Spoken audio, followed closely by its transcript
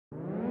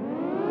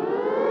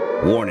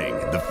Warning,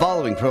 the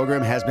following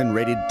program has been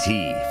rated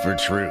T for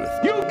truth.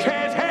 You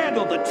can't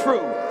handle the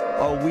truth!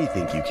 Oh, we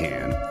think you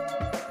can.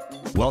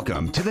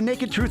 Welcome to the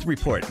Naked Truth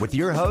Report with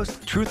your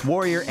host, truth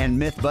warrior and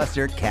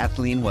mythbuster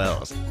Kathleen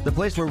Wells. The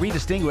place where we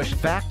distinguish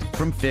fact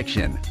from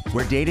fiction,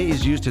 where data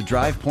is used to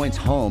drive points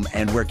home,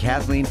 and where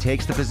Kathleen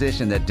takes the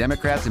position that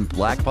Democrats and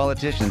black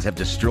politicians have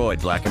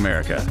destroyed black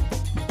America.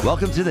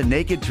 Welcome to the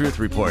Naked Truth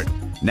Report.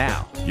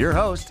 Now, your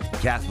host,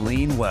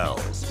 Kathleen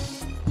Wells.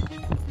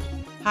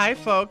 Hi,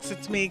 folks.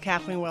 It's me,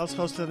 Kathleen Wells,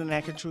 host of the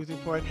Naked Truth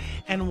Report,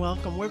 and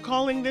welcome. We're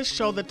calling this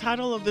show, the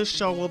title of this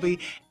show will be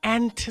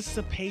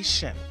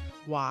Anticipation.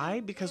 Why?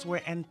 Because we're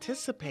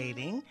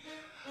anticipating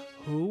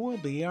who will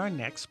be our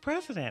next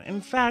president. In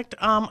fact,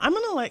 I'm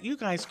going to let you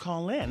guys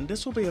call in.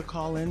 This will be a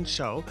call-in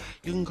show.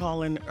 You can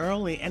call in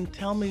early and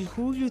tell me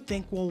who you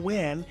think will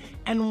win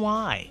and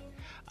why.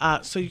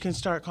 So you can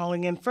start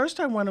calling in. First,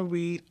 I want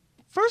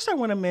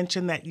to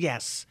mention that,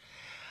 yes,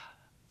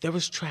 there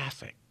was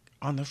traffic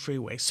on the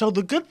freeway. So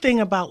the good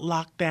thing about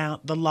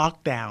the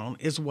lockdown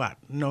is what?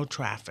 No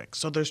traffic.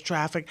 So there's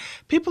traffic.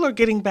 People are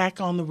getting back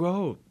on the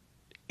road,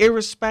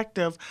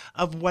 irrespective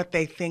of what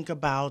they think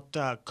about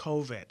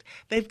COVID.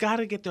 They've got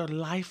to get their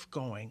life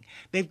going.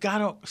 They've got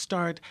to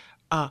start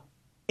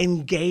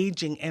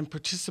engaging and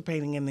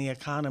participating in the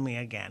economy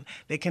again.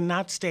 They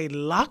cannot stay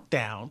locked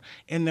down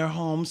in their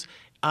homes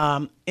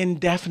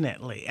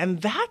indefinitely.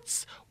 And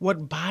that's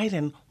what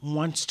Biden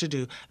wants to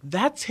do.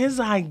 That's his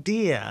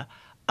idea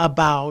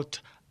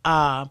about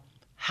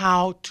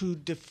how to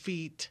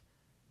defeat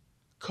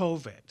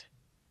COVID,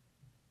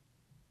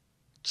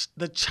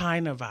 the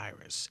China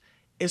virus,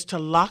 is to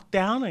lock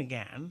down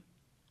again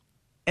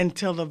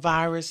until the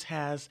virus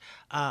has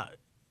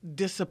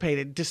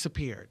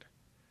disappeared.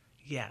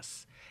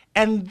 Yes.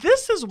 And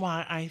this is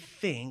why I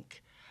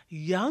think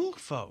young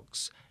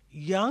folks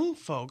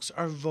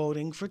are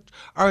voting for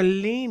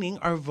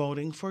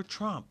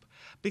Trump,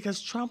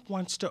 because Trump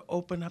wants to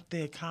open up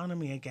the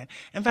economy again.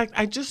 In fact,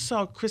 I just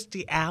saw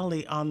Christy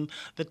Alley on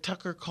the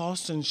Tucker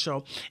Carlson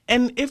show,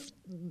 and if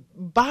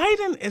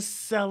Biden is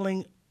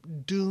selling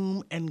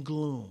doom and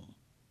gloom,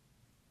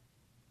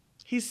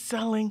 he's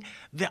selling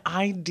the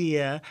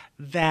idea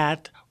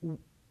that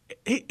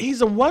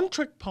he's a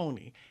one-trick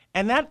pony,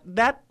 and that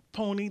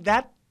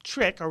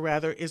trick, or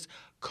rather, is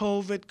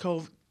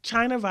COVID,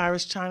 China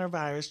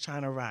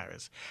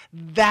virus.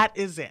 That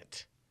is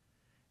it.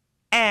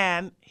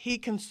 And he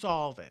can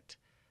solve it.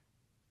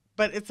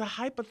 But it's a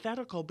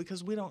hypothetical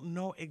because we don't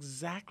know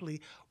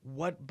exactly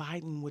what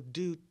Biden would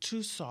do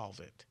to solve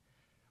it.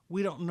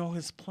 We don't know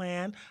his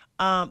plan.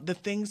 The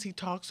things he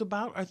talks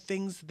about are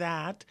things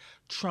that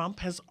Trump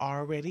has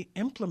already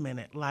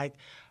implemented, like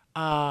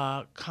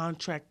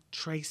contract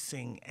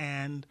tracing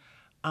and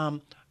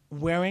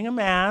wearing a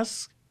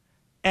mask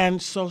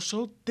and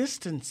social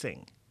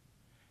distancing.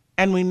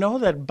 And we know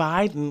that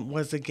Biden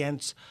was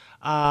against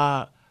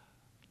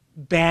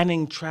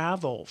banning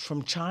travel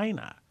from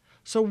China.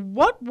 So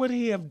what would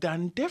he have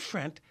done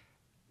different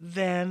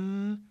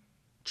than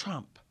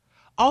Trump?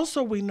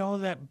 Also, we know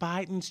that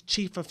Biden's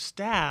chief of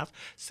staff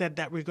said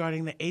that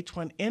regarding the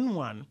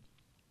H1N1,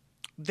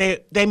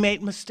 they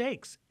made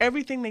mistakes.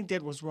 Everything they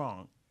did was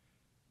wrong.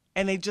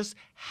 And they just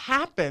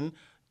happened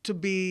to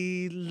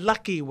be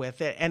lucky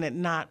with it and it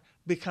not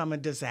become a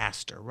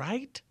disaster,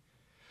 right?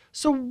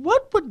 So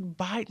what would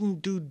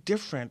Biden do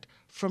different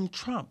from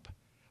Trump?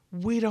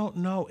 We don't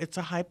know. It's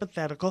a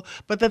hypothetical.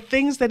 But the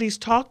things that he's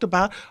talked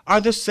about are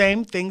the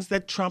same things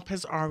that Trump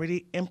has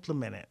already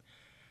implemented.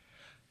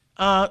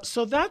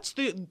 So that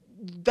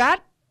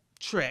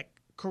trick,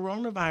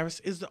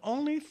 coronavirus, is the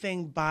only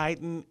thing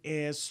Biden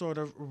is sort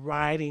of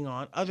riding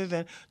on, other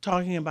than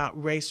talking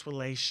about race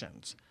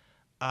relations,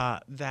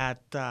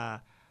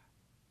 that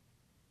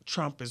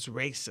Trump is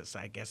racist,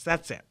 I guess.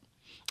 That's it.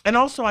 And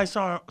also I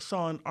saw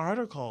an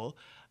article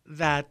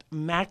that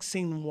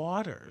Maxine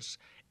Waters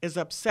is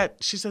upset.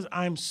 She says,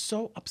 I'm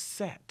so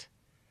upset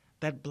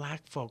that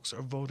black folks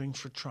are voting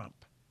for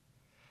Trump.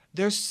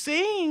 They're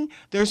seeing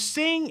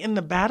in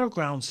the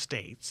battleground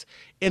states,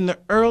 in the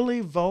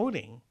early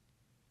voting,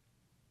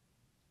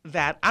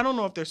 that, I don't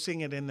know if they're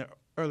seeing it in the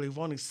early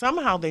voting.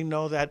 Somehow they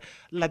know that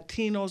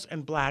Latinos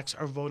and blacks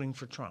are voting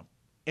for Trump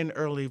in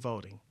early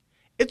voting.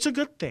 It's a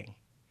good thing.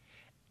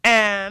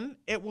 And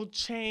it will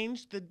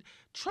change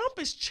Trump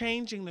is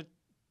changing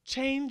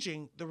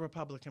the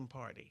Republican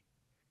Party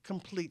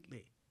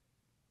completely.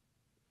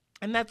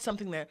 And that's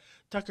something that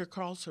Tucker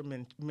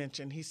Carlson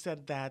mentioned. He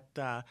said that,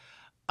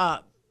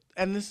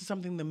 and this is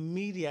something the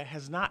media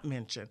has not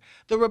mentioned,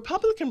 the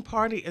Republican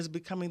Party is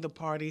becoming the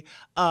party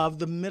of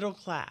the middle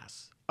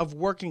class, of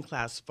working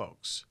class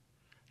folks,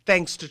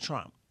 thanks to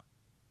Trump.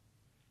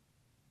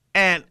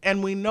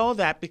 And we know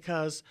that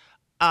because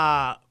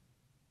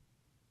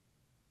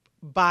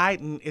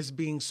Biden is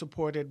being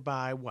supported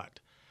by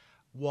what?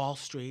 Wall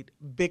Street,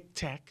 big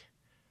tech.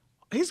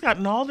 He's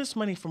gotten all this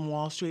money from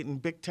Wall Street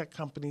and big tech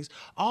companies.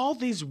 All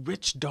these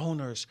rich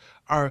donors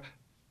are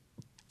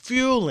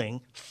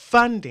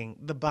funding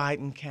the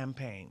Biden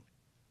campaign.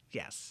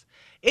 Yes.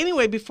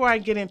 Anyway, before I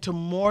get into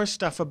more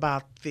stuff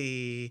about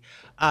the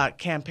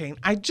campaign,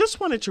 I just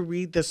wanted to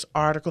read this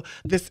article,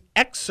 this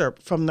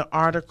excerpt from the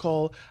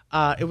article.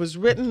 It was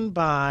written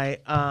by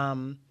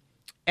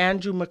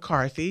Andrew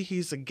McCarthy.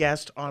 He's a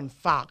guest on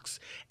Fox.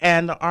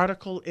 And the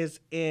article is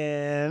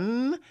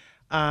in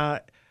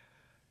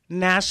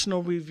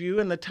National Review.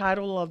 And the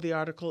title of the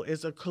article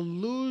is A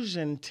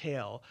Collusion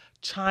Tale,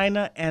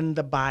 China and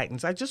the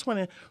Bidens. I just want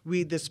to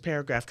read this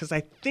paragraph because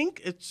I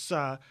think it's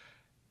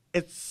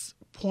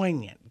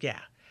poignant. Yeah.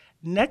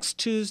 Next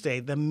Tuesday,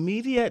 the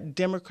media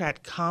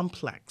Democrat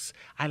complex.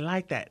 I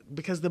like that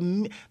because the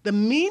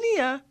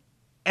media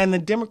and the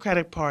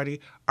Democratic Party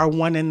are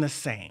one and the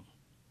same.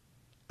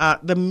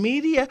 The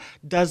media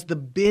does the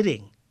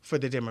bidding for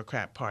the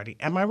Democrat Party.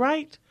 Am I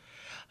right?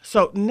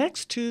 So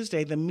next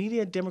Tuesday, the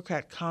media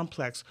Democrat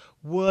complex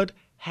would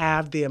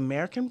have the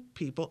American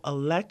people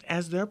elect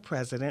as their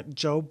president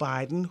Joe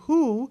Biden,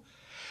 who,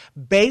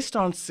 based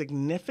on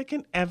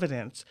significant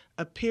evidence,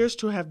 appears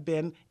to have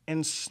been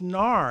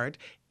ensnared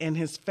in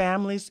his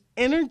family's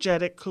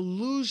energetic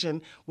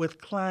collusion with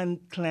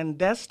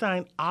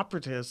clandestine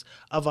operatives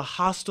of a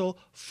hostile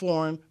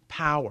foreign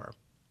power.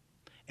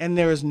 And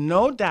there is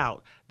no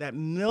doubt that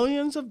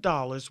millions of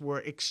dollars were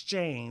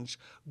exchanged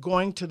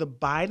going to the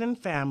Biden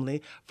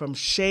family from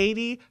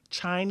shady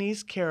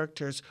Chinese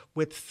characters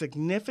with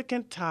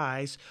significant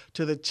ties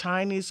to the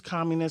Chinese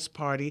Communist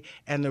Party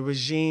and the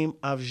regime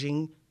of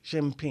Xi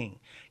Jinping.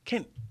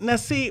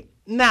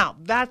 Now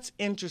that's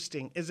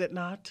interesting, is it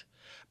not?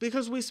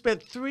 Because we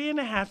spent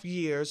 3.5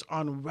 years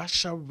on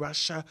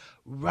Russia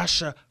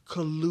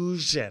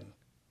collusion.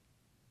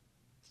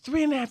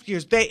 3.5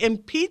 years. They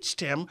impeached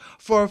him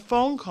for a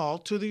phone call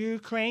to the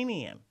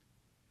Ukrainian.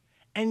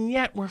 And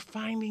yet we're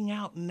finding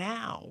out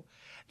now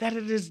that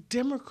it is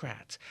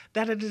Democrats,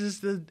 that it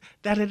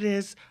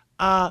is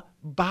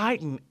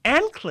Biden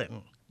and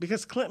Clinton,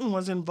 because Clinton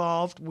was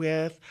involved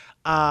with,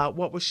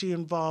 what was she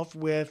involved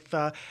with?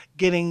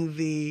 Getting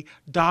the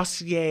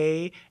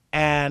dossier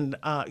and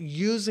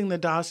using the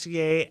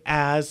dossier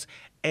as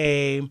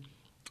a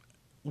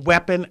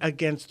weapon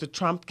against the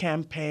Trump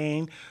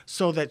campaign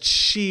so that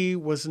she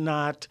was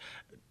not,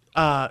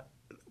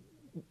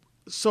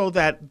 so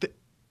that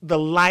the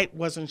light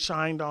wasn't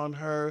shined on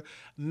her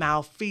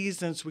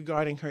malfeasance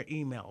regarding her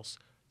emails,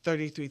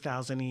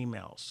 33,000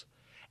 emails.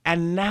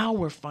 And now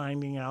we're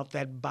finding out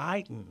that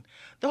Biden,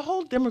 the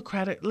whole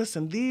Democratic,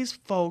 listen, these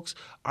folks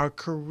are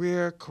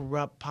career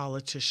corrupt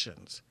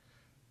politicians.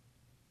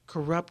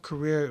 Corrupt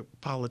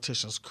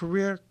politicians.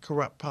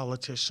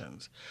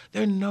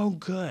 They're no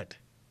good.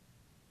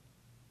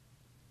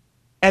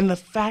 And the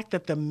fact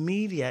that the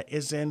media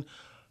is in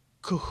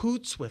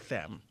cahoots with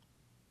them,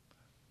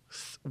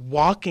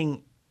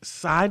 walking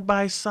side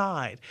by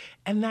side,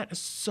 and that is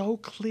so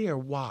clear.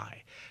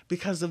 Why?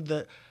 Because of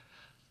the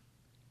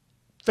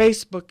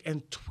Facebook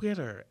and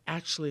Twitter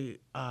actually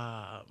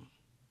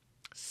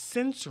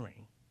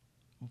censoring,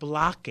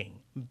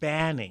 blocking,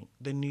 banning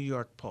the New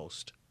York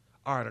Post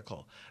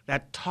article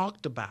that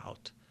talked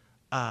about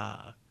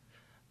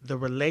the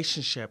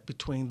relationship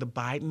between the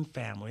Biden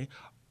family,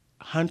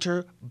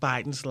 Hunter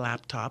Biden's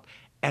laptop,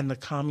 and the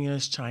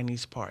Communist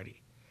Chinese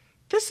Party.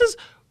 This is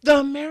the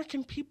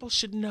American people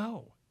should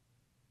know.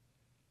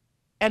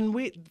 And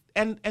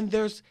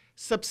there's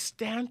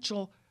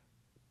substantial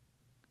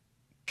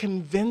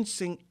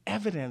convincing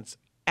evidence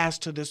as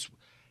to this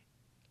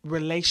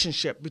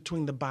relationship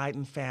between the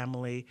Biden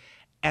family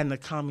and the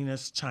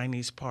Communist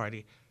Chinese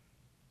Party.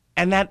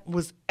 And that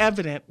was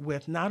evident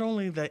with not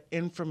only the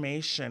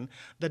information,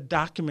 the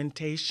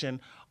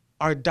documentation,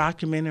 or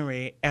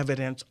documentary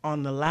evidence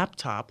on the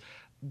laptop,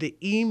 the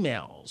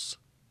emails,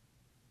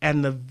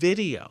 and the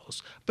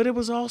videos, but it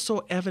was also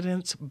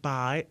evidenced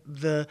by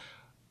the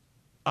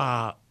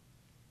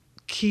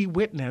key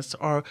witness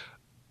or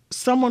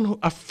someone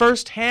with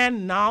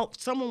firsthand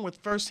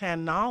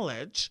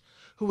knowledge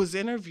who was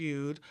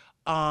interviewed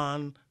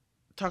on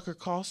Tucker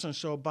Carlson's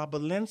show, Bob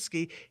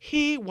Belinsky.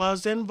 He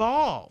was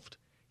involved.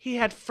 He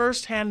had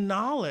firsthand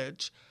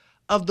knowledge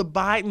of the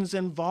Biden's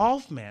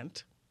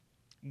involvement.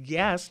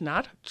 Yes,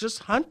 not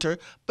just Hunter,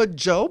 but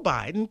Joe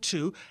Biden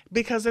too,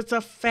 because it's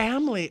a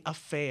family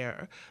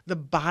affair. The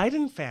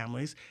Biden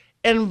family's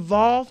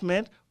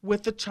involvement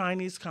with the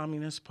Chinese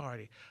Communist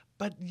Party.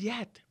 But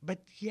yet,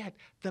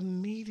 the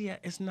media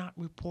is not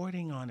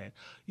reporting on it.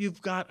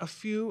 You've got a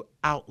few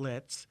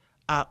outlets,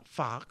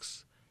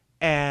 Fox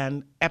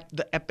and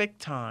the Epic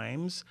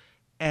Times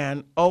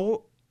and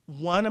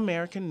One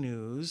American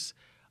News.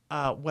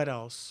 What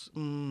else?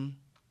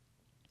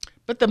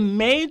 But the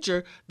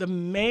major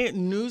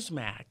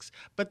Newsmax,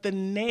 but the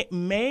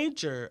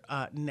major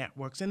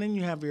networks, and then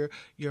you have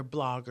your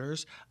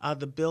bloggers.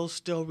 The Bill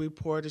Still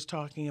Report is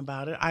talking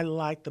about it. I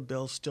like the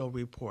Bill Still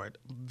Report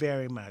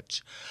very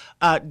much.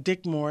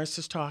 Dick Morris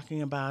is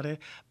talking about it.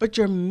 But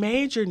your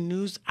major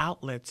news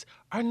outlets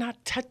are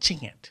not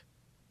touching it.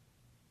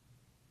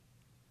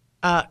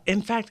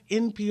 In fact,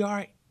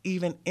 NPR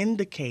even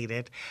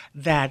indicated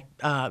that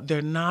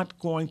they're not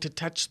going to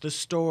touch the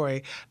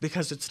story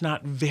because it's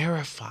not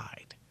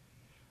verified,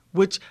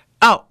 which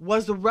Oh,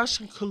 was the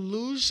Russian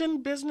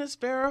collusion business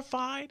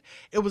verified?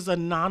 It was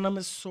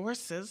anonymous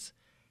sources.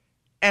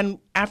 And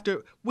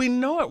after, we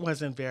know it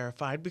wasn't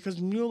verified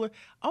because Mueller,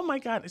 oh my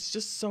God, it's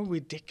just so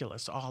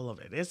ridiculous, all of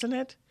it, isn't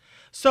it?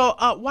 So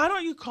why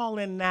don't you call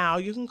in now?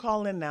 You can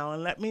call in now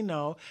and let me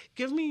know.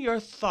 Give me your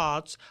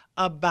thoughts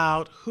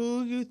about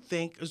who you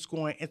think is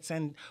going,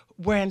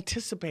 we're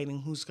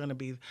anticipating who's going to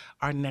be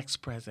our next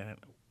president.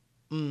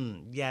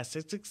 Yes,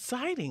 it's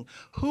exciting.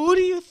 Who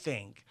do you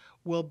think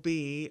will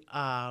be,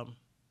 who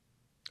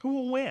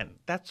will win?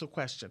 That's the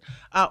question.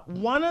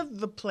 One of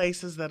the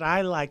places that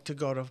I like to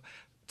go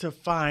to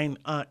find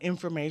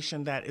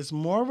information that is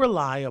more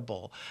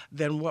reliable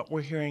than what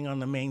we're hearing on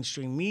the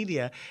mainstream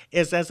media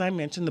is, as I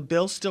mentioned, the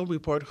Bill Still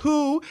report,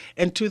 who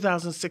in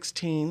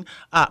 2016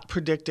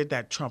 predicted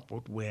that Trump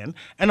would win,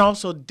 and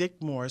also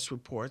Dick Morris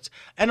reports.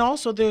 And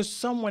also there's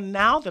someone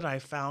now that I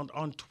found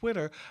on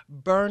Twitter,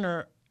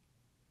 Burner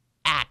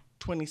Act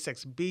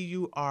 26,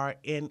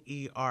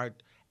 Burner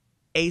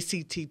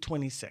ACT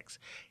 26.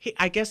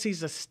 I guess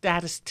he's a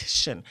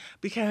statistician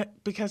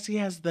because he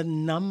has the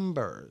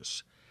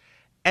numbers.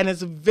 And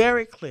it's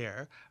very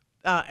clear,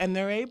 and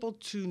they're able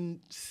to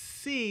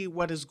see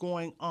what is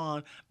going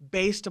on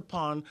based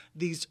upon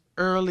these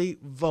early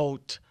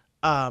vote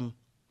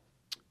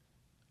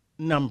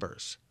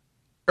numbers,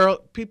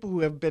 people who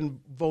have been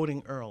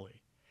voting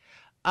early.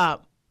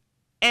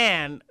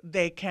 And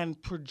they can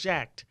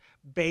project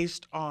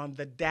based on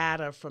the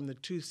data from the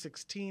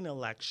 2016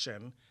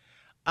 election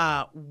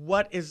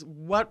what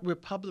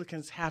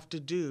Republicans have to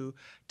do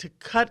to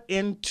cut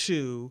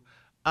into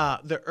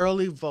the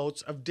early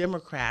votes of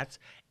Democrats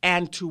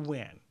and to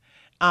win.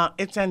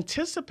 It's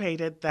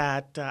anticipated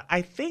that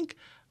I think,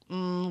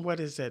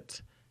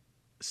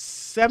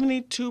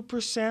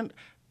 72%,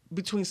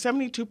 between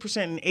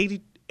 72% and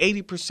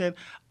 80%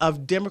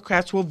 of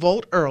Democrats will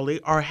vote early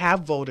or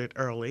have voted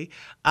early.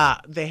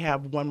 They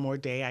have one more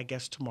day, I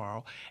guess,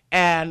 tomorrow.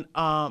 And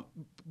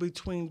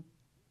between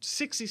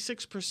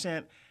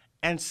 66%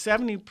 and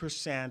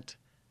 70%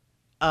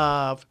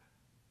 of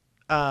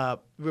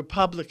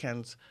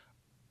Republicans.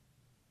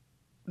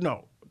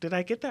 No, did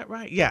I get that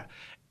right? Yeah.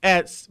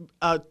 At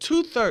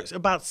two-thirds,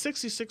 about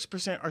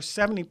 66% or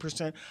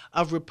 70%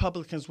 of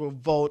Republicans will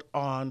vote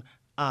on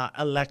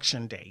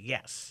Election Day,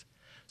 yes.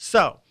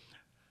 So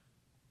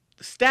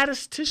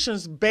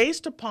statisticians,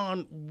 based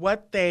upon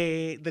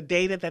the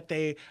data that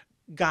they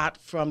got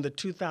from the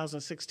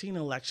 2016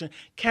 election,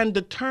 can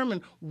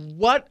determine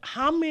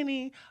how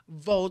many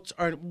votes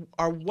or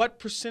what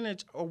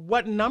percentage or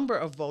what number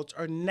of votes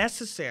are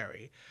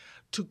necessary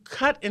to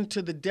cut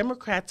into the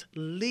Democrats'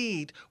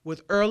 lead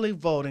with early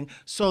voting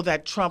so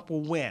that Trump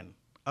will win,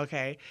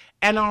 okay?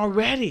 And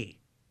already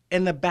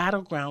in the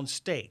battleground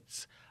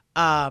states,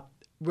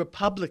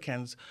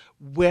 Republicans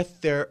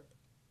with the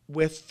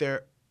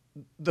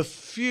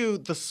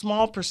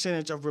small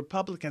percentage of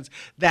Republicans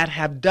that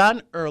have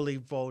done early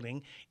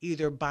voting,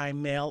 either by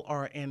mail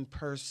or in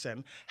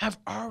person, have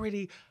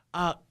already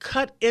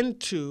cut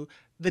into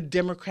the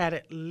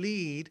Democratic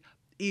lead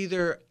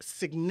either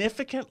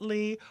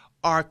significantly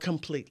or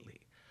completely,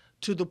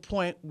 to the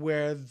point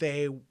where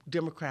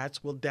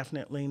Democrats will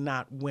definitely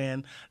not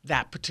win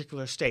that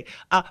particular state.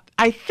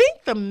 I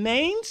think the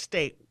main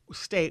state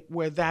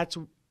where that's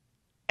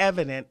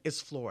evident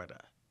is Florida.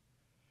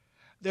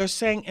 They're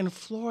saying in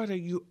Florida,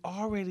 you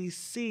already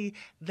see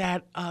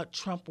that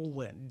Trump will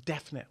win,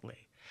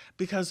 definitely.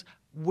 Because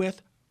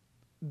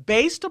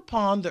based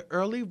upon the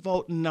early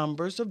vote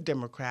numbers of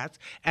Democrats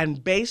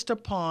and based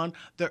upon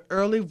the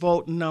early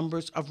vote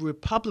numbers of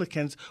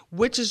Republicans,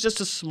 which is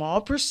just a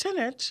small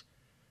percentage,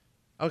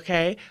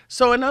 okay?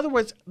 So in other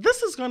words,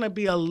 this is going to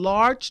be a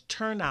large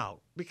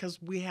turnout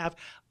because we have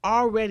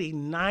already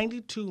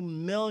 92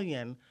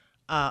 million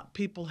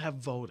people have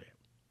voted.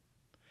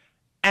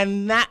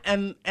 And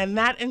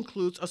that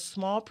includes a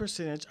small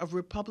percentage of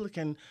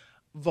Republican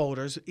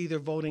voters either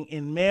voting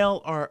in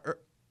mail or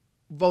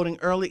voting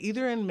early,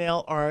 either in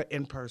mail or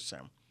in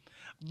person.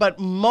 But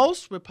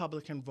most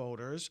Republican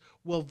voters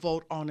will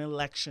vote on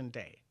Election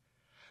Day.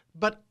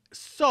 But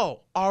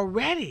so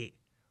already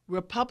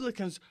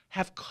Republicans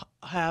have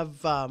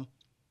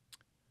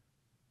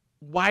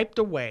wiped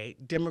away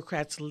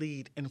Democrats'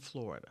 lead in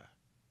Florida.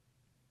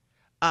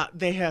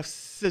 They have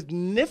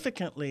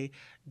significantly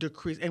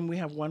decreased, and we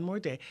have one more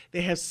day.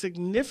 They have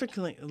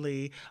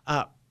significantly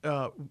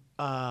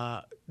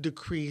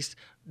decreased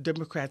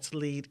Democrats'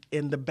 lead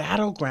in the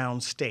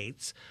battleground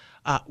states,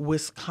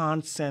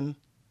 Wisconsin,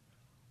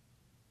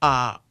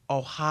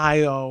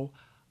 Ohio,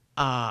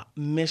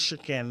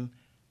 Michigan,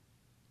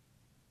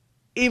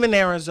 even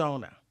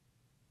Arizona.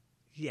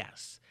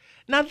 Yes.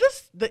 Now,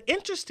 the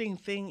interesting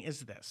thing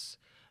is this,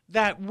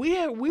 that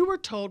we were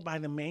told by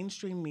the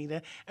mainstream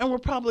media, and we're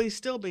probably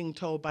still being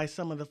told by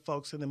some of the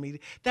folks in the media,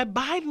 that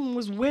Biden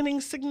was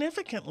winning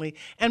significantly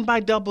and by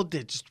double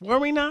digits. Were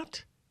we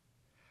not?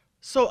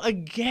 So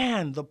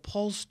again, the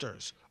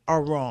pollsters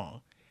are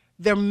wrong.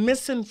 They're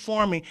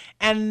misinforming.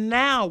 And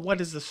now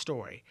what is the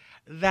story?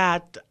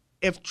 That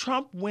if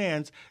Trump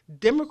wins,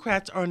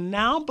 Democrats are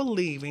now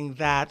believing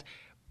that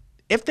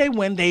If they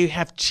win, they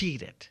have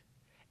cheated,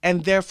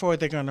 and therefore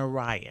they're going to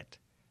riot.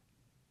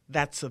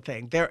 That's the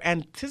thing. They're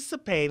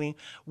anticipating,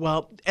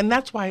 well, and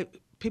that's why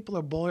people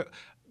are bored.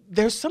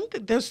 There's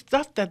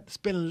stuff that's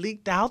been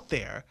leaked out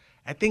there.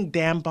 I think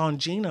Dan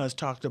Bongino has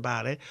talked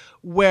about it,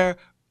 where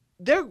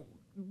they're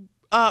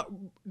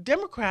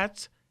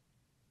Democrats,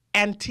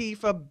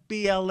 Antifa,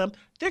 BLM,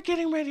 they're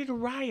getting ready to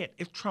riot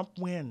if Trump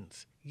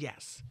wins.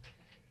 Yes.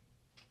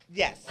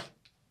 Yes.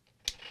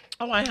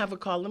 Oh, I have a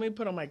call. Let me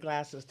put on my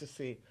glasses to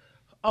see.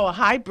 Oh,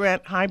 hi,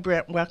 Brent. Hi,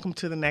 Brent. Welcome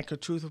to the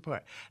Naked Truth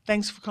Report.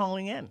 Thanks for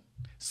calling in.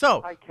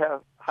 So, Hi,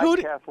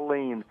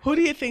 Kathleen. Who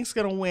do you think's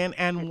going to win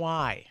and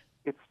why?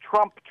 It's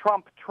Trump.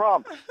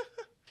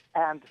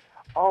 And,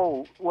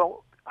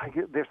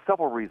 there's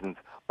several reasons.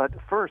 But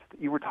first,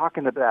 you were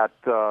talking about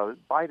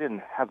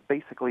Biden has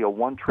basically a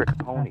one-trick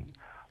pony.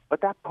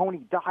 But that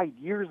pony died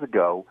years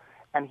ago,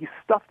 and he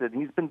stuffed it,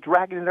 and he's been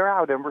dragging it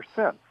around ever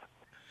since.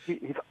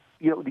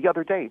 The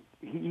other day,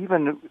 he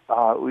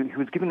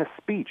was giving a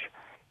speech.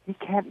 He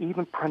can't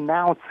even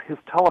pronounce his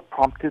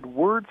teleprompted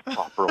words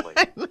properly.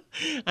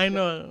 I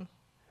know.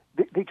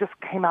 They just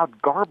came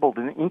out garbled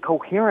and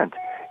incoherent.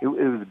 It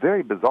was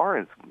very bizarre.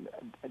 It's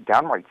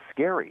downright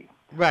scary.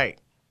 Right.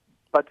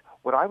 But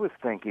what I was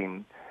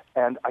thinking,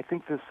 and I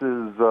think this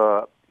is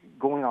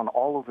going on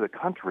all over the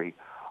country,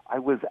 I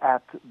was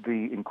at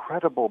the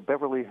incredible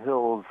Beverly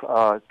Hills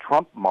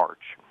Trump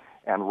March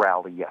and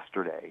rally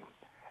yesterday.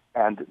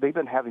 And they've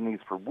been having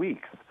these for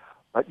weeks.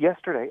 But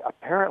yesterday,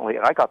 apparently,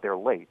 and I got there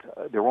late,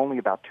 there were only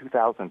about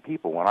 2,000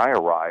 people when I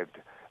arrived,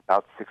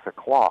 about 6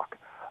 o'clock.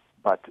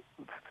 But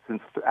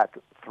since at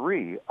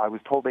 3, I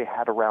was told they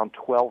had around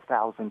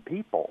 12,000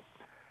 people.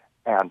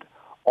 And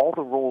all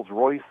the Rolls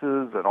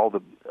Royces and all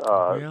the,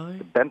 Really?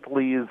 the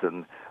Bentleys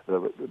and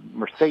the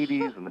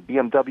Mercedes and the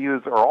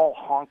BMWs are all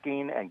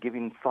honking and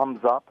giving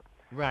thumbs up.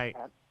 Right.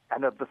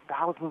 And of the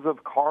thousands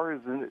of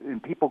cars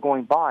and people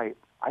going by,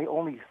 I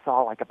only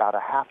saw like about a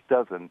half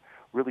dozen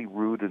really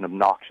rude and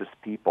obnoxious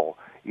people,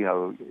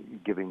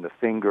 giving the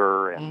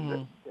finger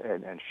and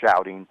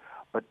shouting,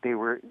 but they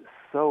were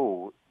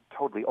so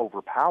totally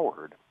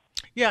overpowered.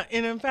 Yeah,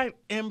 and in fact,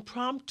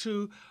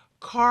 impromptu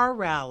car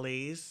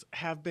rallies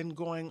have been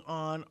going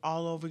on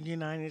all over the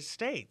United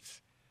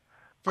States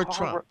for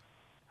Trump.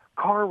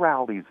 Car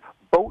rallies,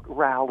 boat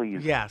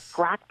rallies, yes,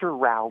 tractor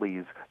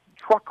rallies,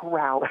 truck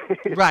rallies.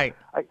 Right.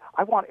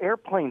 I want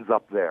airplanes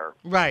up there.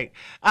 Right.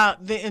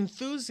 The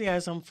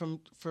enthusiasm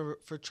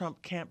for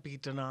Trump can't be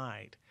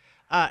denied.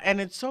 And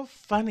it's so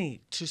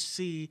funny to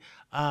see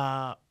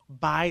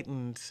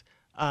Biden's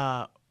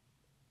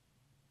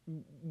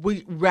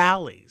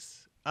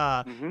rallies.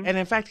 And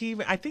in fact,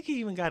 I think he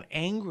even got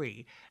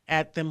angry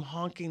at them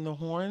honking the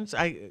horns.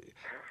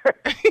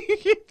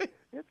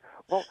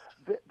 Well,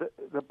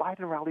 the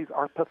Biden rallies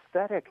are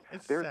pathetic.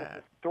 There's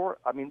sad.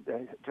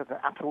 Just an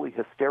absolutely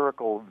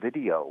hysterical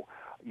video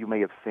you may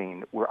have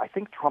seen where I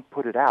think Trump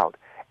put it out,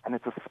 and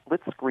it's a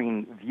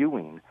split-screen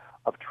viewing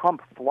of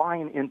Trump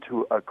flying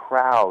into a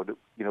crowd,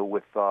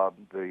 with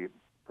the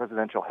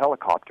presidential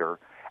helicopter,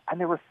 and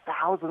there were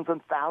thousands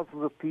and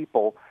thousands of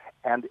people,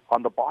 and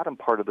on the bottom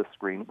part of the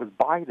screen was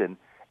Biden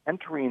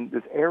entering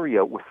this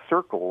area with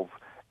circles.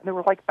 And there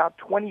were like about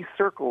 20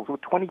 circles with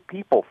 20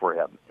 people for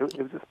him. It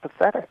was just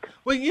pathetic.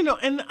 Well,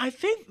 and I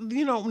think,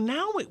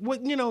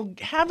 now,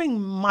 having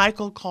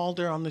Michael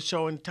Calder on the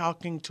show and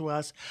talking to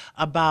us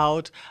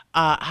about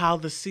how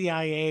the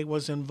CIA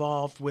was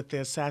involved with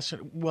the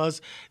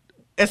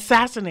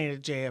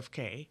assassinated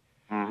JFK.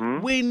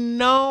 Mm-hmm. We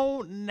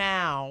know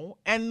now,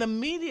 and the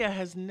media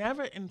has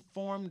never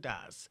informed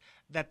us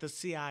that the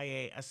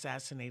CIA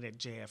assassinated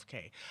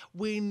JFK.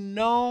 We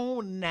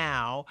know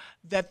now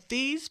that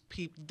these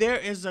people, there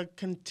is a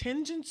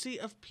contingency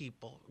of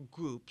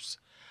groups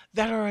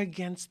that are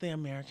against the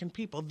American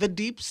people, the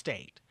deep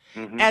state.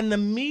 Mm-hmm. And the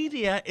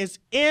media is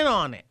in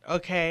on it,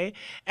 okay?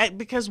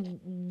 Because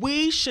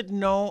we should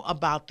know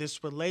about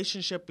this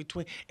relationship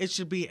it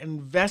should be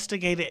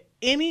investigated.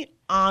 Any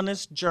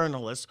honest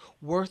journalist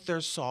worth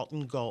their salt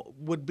and gold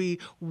would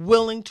be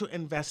willing to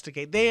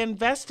investigate. They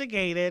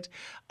investigated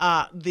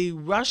the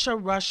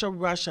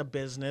Russia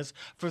business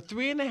for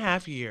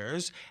 3.5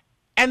 years,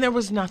 and there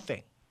was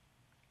nothing.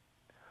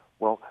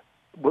 Well,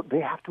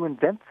 they have to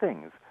invent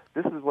things.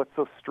 This is what's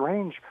so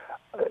strange.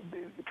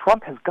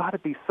 Trump has got to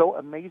be so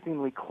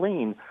amazingly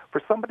clean. For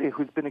somebody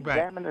who's been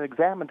examined and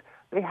examined,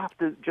 they have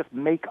to just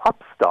make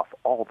up stuff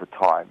all the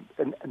time.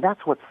 And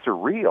that's what's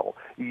surreal.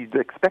 You'd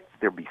expect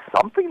there to be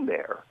something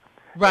there.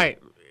 Right.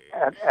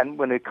 And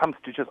when it comes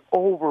to just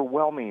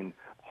overwhelming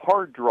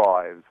hard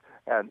drives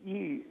and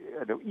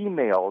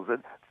emails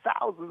and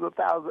thousands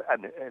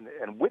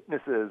and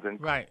witnesses and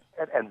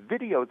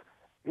videos,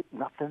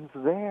 nothing's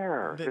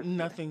there.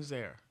 Nothing's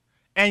there.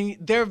 And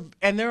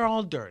they're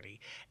all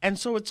dirty. And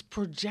so it's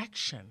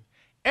projection.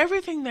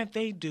 Everything that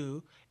they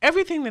do,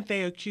 everything that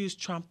they accuse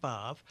Trump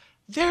of,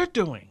 they're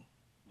doing.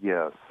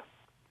 Yes.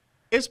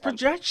 It's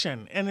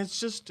projection. And it's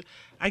just,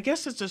 I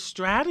guess it's a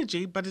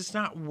strategy, but it's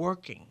not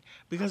working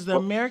because the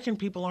American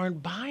people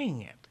aren't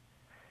buying it.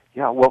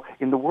 Yeah, well,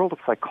 in the world of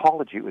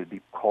psychology, it would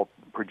be called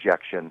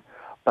projection,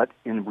 but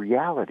in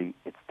reality,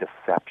 it's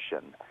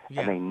deception,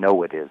 Yeah. and they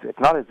know it is. It's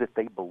not as if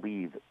they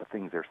believe the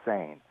things they're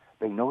saying.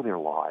 They know they're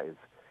lies.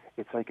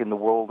 It's like in the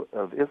world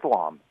of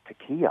Islam,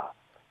 taqiyya.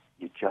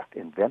 You just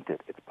invent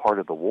it. It's part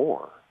of the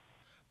war.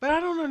 But I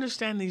don't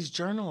understand these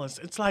journalists.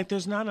 It's like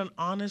there's not an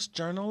honest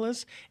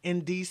journalist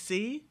in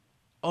D.C.,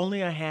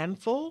 only a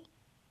handful.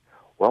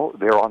 Well,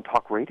 they're on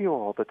talk radio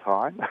all the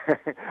time.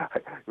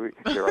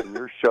 They're on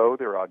your show.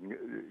 They're on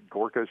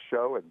Gorka's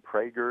show and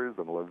Prager's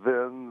and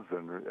Levin's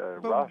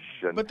and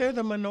Rush. But they're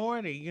the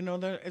minority. You know,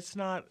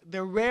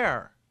 they're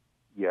rare.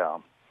 Yeah.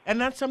 And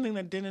that's something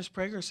that Dennis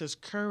Prager says,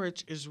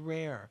 courage is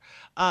rare.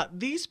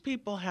 These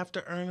people have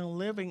to earn a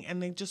living,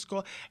 and they just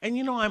go. And,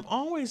 you know, I'm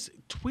always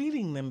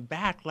tweeting them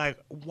back, like,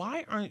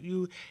 why aren't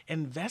you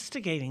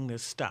investigating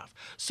this stuff?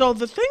 So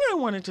the thing I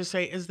wanted to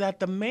say is that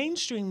the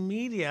mainstream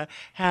media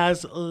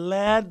has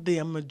led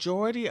the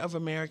majority of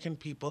American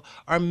people,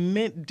 or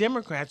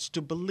Democrats,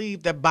 to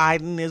believe that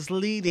Biden is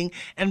leading,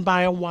 and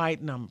by a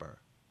wide number.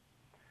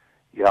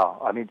 Yeah,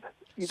 I mean.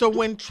 So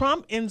when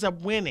Trump ends up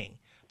winning,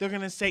 they're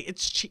going to say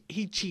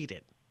he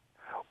cheated.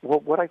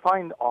 Well, what I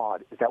find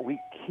odd is that we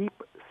keep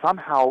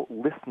somehow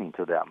listening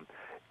to them.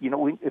 You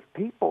know, if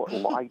people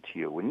lie to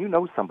you, when you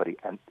know somebody,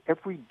 and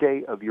every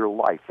day of your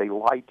life they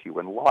lie to you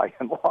and lie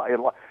and lie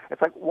and lie,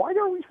 it's like, why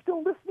are we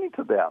still listening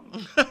to them?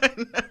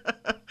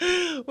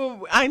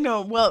 Well, I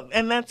know. Well,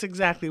 and that's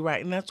exactly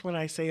right. And that's what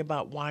I say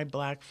about why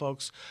black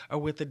folks are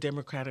with the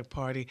Democratic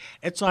Party.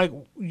 It's like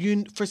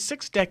for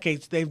 6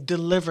 decades, they've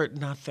delivered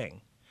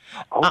nothing.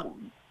 Oh,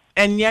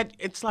 And yet,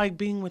 it's like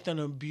being with an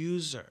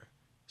abuser,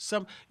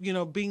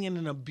 being in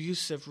an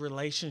abusive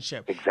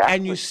relationship. Exactly.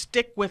 And you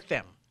stick with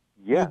them.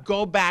 yeah. You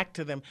go back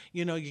to them.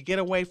 You know, you get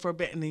away for a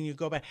bit and then you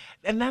go back.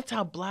 And that's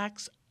how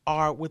blacks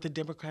are with the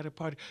Democratic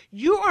Party.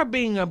 You are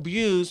being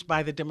abused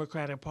by the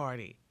Democratic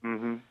Party.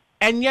 Mm-hmm.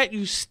 And yet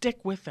you stick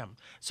with them.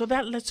 So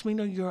that lets me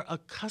know you're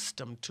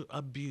accustomed to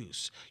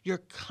abuse. You're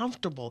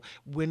comfortable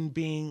when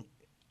being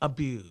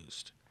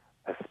abused.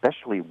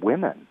 Especially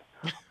women.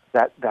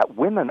 That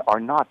women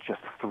are not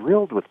just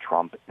thrilled with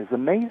Trump is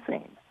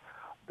amazing.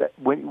 That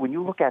when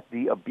you look at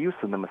the abuse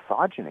and the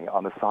misogyny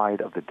on the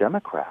side of the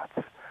Democrats,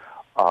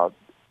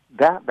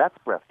 that's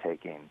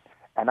breathtaking.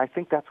 And I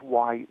think that's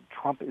why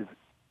Trump is.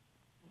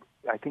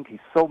 I think he's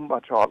so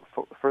much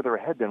further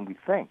ahead than we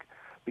think,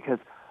 because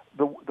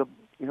the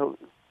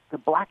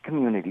black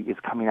community is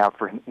coming out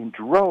for him in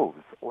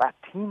droves.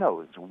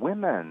 Latinos,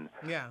 women.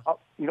 Yeah.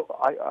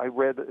 I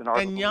read an article.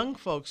 And young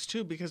folks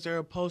too, because they're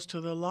opposed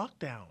to the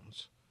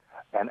lockdowns.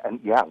 And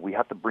yeah, we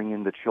have to bring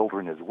in the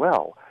children as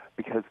well,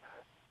 because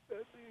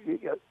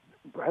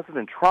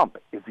President Trump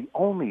is the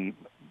only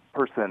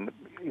person,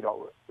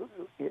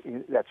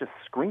 that's just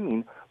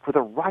screaming for the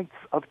rights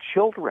of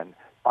children,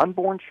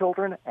 unborn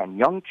children and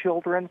young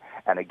children,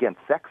 and against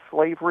sex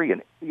slavery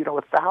and,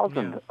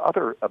 1,000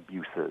 other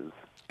abuses.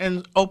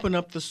 And open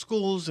up the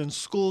schools and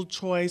school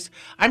choice.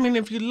 I mean,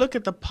 if you look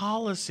at the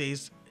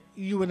policies,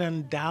 you would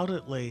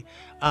undoubtedly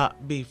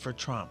be for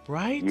Trump,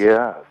 right?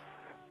 Yes.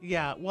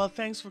 Yeah, well,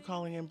 thanks for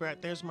calling in,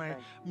 Brett. There's my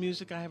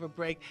music. I have a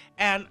break.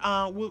 And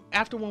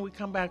when we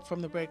come back from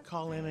the break,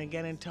 call in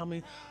again and tell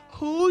me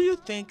who you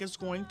think is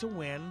going to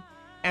win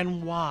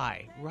and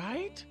why,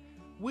 right?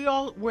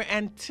 We're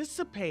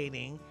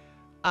anticipating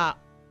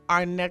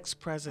our next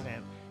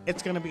president.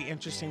 It's going to be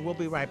interesting. We'll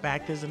be right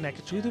back. This is the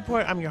Naked Truth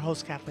Report. I'm your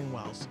host, Kathleen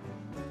Wells.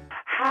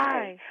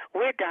 Hi,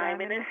 we're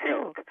Diamond and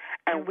Silk,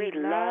 and we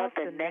love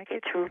the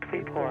Naked Truth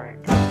Report.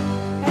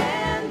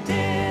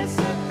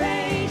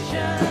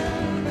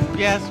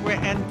 Yes, we're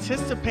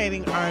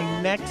anticipating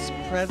our next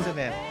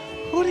president.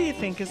 Who do you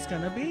think it's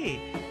going to be?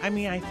 I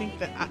mean, I think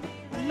that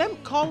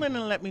call in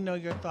and let me know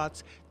your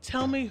thoughts.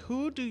 Tell me,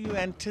 who do you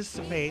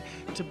anticipate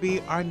to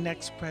be our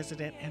next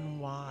president and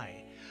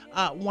why?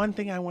 One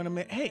thing I want to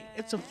mention, hey,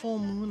 it's a full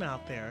moon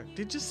out there.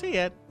 Did you see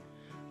it?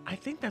 I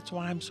think that's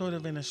why I'm sort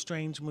of in a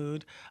strange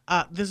mood.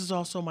 This is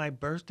also my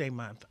birthday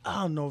month.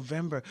 Oh,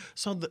 November.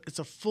 So it's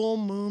a full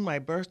moon, my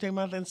birthday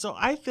month, and so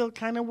I feel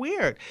kind of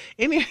weird.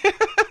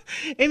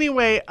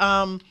 Anyway,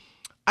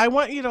 I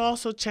want you to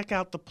also check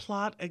out The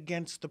Plot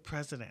Against the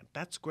President.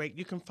 That's great.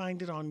 You can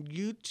find it on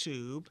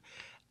YouTube.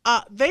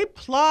 They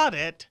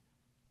plotted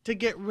to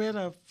get rid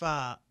of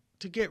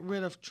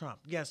Trump.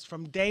 Yes,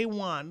 from day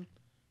one.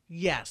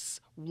 Yes.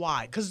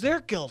 Why? Because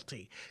they're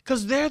guilty.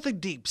 Because they're the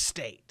deep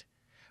state.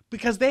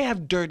 Because they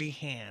have dirty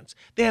hands.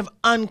 They have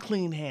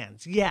unclean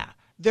hands. Yeah,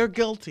 they're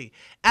guilty.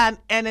 And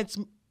it's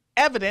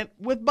evident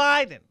with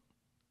Biden.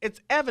 It's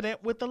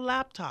evident with the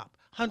laptop,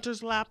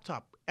 Hunter's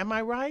laptop. Am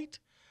I right?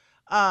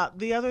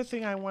 The other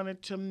thing I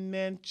wanted to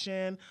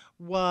mention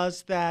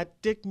was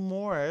that Dick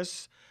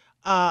Morris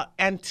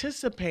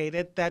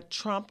anticipated that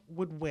Trump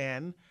would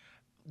win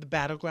the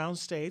battleground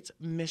states,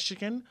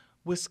 Michigan,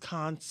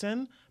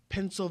 Wisconsin,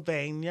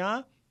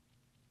 Pennsylvania,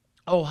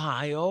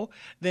 Ohio,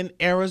 then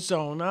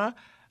Arizona,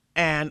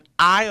 and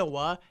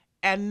Iowa,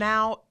 and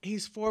now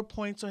he's 4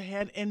 points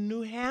ahead in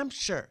New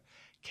Hampshire.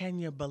 Can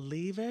you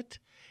believe it?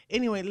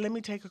 Anyway, let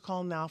me take a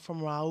call now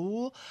from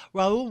Raul.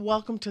 Raul,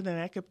 welcome to the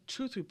Naked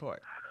Truth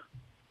Report.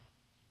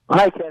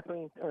 Hi,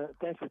 Kathleen.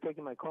 Thanks for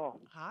taking my call.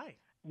 Hi.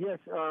 Yes,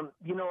 I've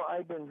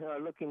been doing a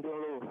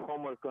little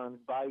homework on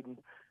Biden.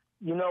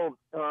 Who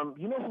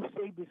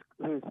saved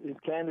his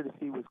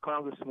candidacy was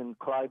Congressman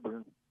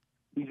Clyburn.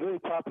 He's very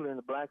popular in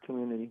the black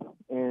community,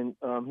 and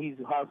he's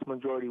a House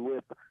Majority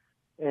Whip.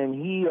 And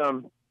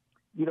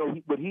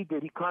what he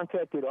did, he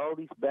contacted all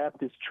these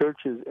Baptist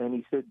churches, and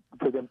he said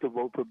for them to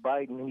vote for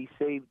Biden, and he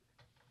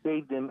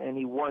saved them, and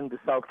he won the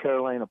South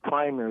Carolina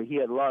primary. He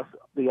had lost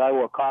the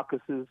Iowa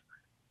caucuses,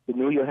 the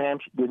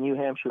New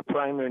Hampshire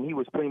primary, and he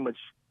was pretty much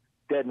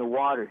dead in the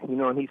water,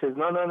 and he says,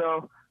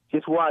 no,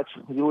 just watch.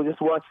 You will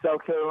just watch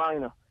South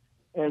Carolina.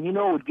 And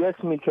what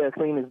gets me,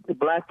 Kathleen, is the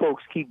black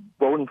folks keep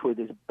voting for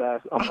this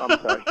I'm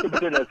sorry, I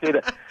better not say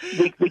that.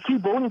 They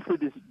keep voting for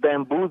this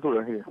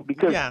bamboozler here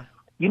because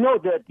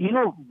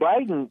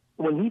Biden,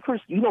 when he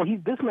first,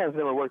 this man's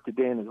never worked a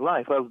day in his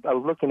life. I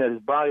was looking at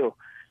his bio.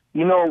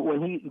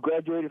 When he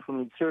graduated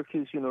from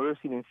Syracuse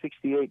University in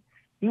 '68,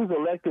 he was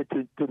elected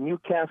to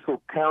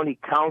Newcastle County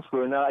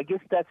Councilor. Now, I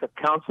guess that's a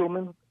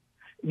councilman.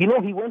 He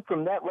went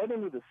from that right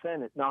into the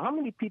Senate. Now, how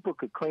many people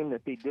could claim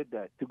that they did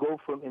that, to go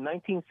from, in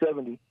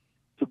 1970,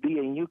 to be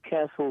a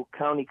Newcastle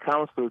County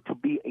Councilor to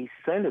be a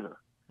senator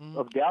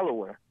of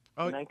Delaware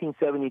in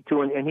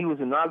 1972? And he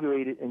was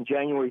inaugurated in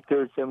January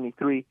 3rd,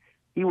 73.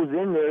 He was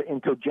in there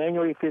until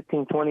January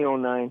 15,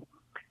 2009.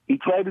 He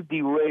tried to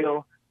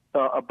derail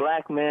a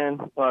black man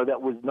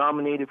that was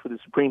nominated for the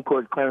Supreme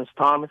Court, Clarence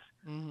Thomas,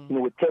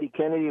 with Teddy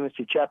Kennedy and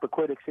Mr.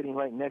 Chappaquiddick sitting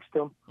right next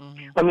to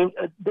him. I mean,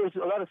 there's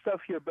a lot of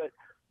stuff here, but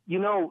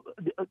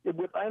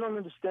what I don't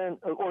understand,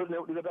 or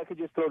if I could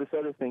just throw this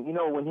other thing,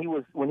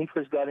 when he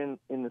first got in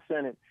the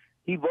Senate,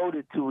 he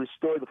voted to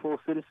restore the full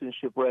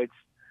citizenship rights,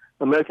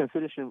 American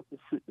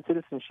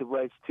citizenship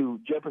rights to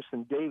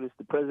Jefferson Davis,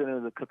 the President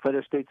of the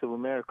Confederate States of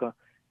America,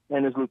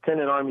 and his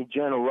Lieutenant Army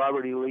General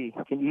Robert E. Lee.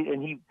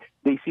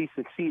 They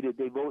succeeded.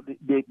 They voted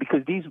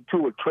because these two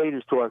were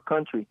traitors to our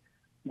country.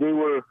 They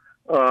were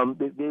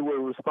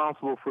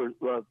responsible for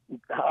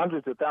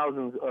hundreds of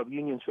thousands of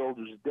Union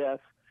soldiers'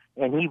 deaths.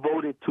 And he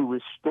voted to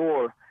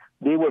restore.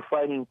 They were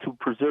fighting to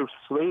preserve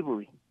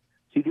slavery.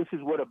 See, this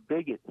is what a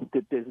bigot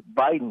that this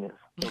Biden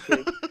is.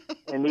 Okay,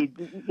 and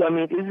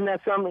isn't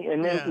that something?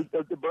 And then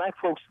the black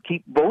folks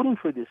keep voting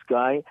for this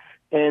guy,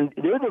 and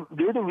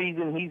they're the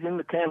reason he's in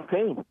the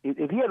campaign.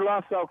 If he had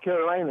lost South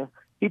Carolina,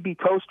 he'd be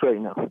toast right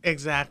now.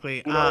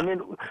 Exactly. And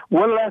then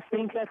one last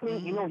thing,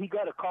 Kathleen. He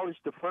got a college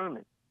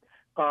deferment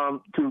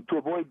to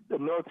avoid the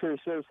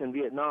military service in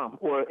Vietnam,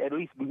 or at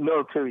least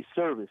military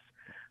service.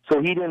 So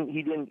he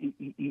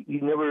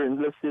never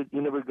enlisted. He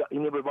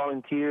never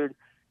volunteered.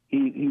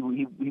 He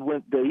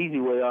went the easy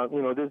way out.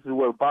 This is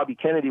where Bobby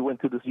Kennedy went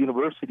to this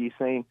university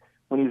saying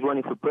when he was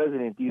running for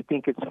president, do you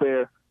think it's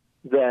fair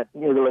that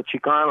the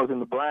Chicanos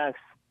and the blacks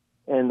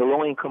and the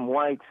low-income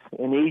whites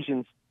and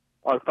Asians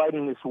are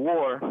fighting this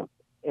war,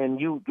 and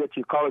you get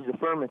your college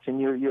deferments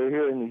and you're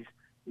here in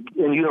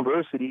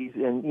universities,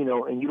 and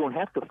you don't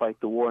have to fight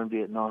the war in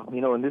Vietnam,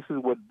 and this is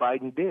what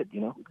Biden did,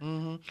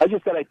 I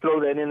just thought I'd throw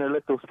that in and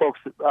let those folks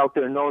out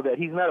there know that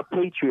he's not a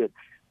patriot.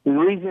 The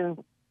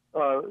reason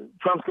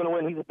Trump's going to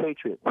win, he's a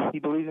patriot. He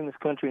believes in this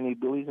country and he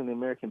believes in the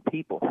American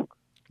people.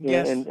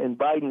 Yes. And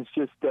Biden's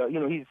just,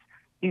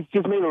 he's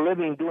just made a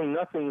living doing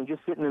nothing and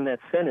just sitting in that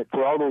Senate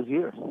for all those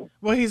years.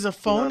 Well, he's a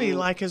phony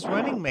like his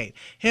running mate.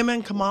 Him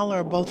and Kamala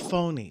are both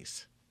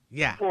phonies.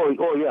 Yeah.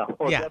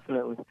 Yeah.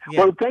 Definitely. Yeah.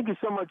 Well, thank you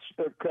so much,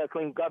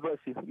 Kathleen. God bless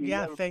you. You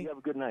have a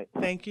good night.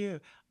 Thank you.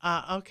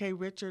 Okay,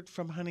 Richard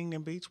from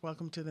Huntington Beach,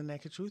 welcome to the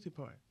Naked Truth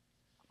Report.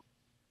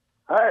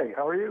 Hi,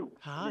 how are you?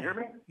 Hi. Can you hear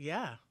me?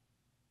 Yeah.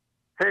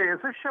 Hey, is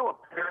this show a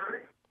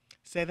parody?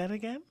 Say that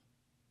again?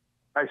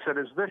 I said,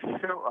 is this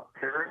show a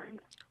parody?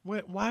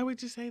 Why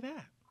would you say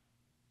that?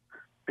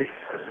 Because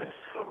it's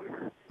so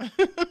weird.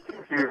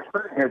 You're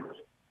saying it's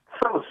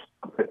so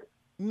stupid.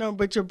 No,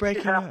 but you're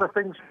breaking half up. the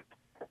things.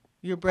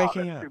 You're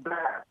breaking that's up. Too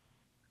bad.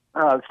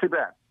 It's too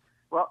bad.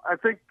 Well, I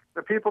think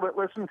the people that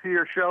listen to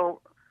your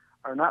show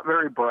are not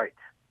very bright.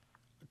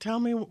 Tell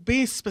me,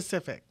 be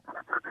specific.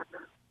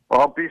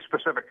 Well, be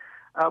specific.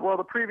 Well,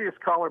 the previous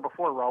caller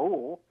before,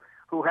 Raul,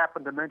 who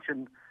happened to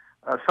mention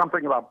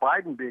something about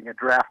Biden being a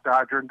draft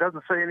dodger and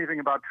doesn't say anything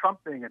about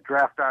Trump being a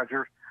draft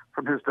dodger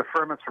from his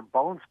deferments for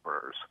bone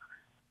spurs.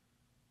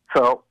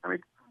 So,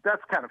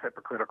 that's kind of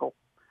hypocritical.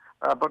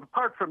 But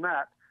apart from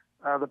that,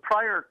 the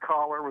prior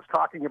caller was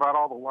talking about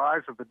all the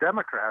lies of the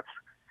Democrats,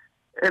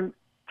 and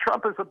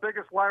Trump is the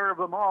biggest liar of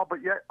them all,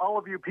 but yet all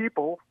of you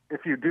people,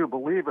 if you do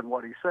believe in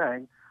what he's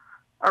saying,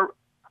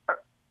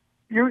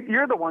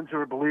 you're the ones who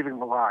are believing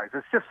the lies.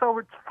 It's just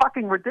it's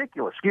fucking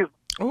ridiculous. Excuse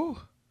me.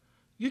 Oh,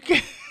 you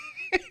can't.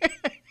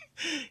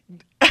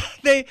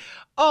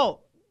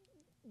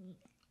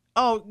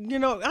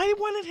 I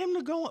wanted him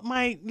to go.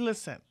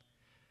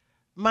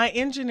 My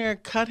engineer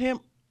cut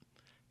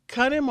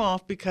him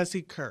off because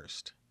he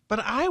cursed. But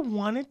I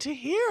wanted to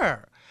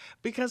hear,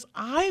 because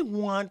I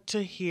want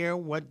to hear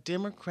what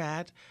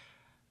Democrat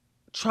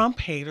Trump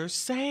haters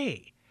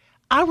say.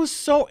 I was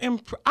so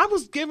I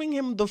was giving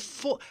him the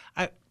full.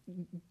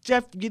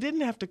 Jeff, you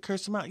didn't have to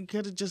curse him out. You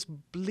could have just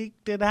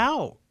bleaked it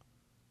out,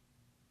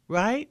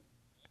 right?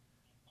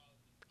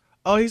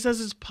 Oh, he says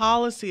it's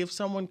policy if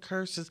someone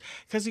curses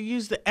because he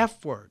used the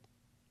F word,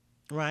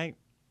 right?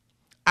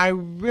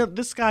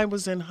 This guy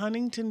was in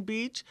Huntington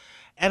Beach,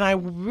 and I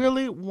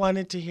really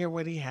wanted to hear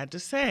what he had to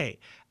say.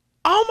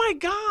 Oh my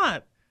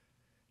God,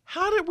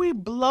 how did we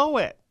blow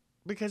it?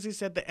 Because he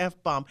said the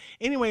F bomb.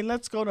 Anyway,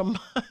 let's go to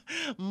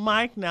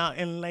Mike now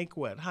in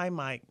Lakewood. Hi,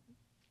 Mike.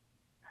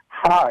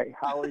 Hi,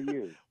 how are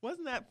you?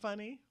 Wasn't that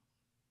funny?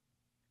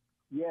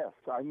 Yes,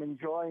 I'm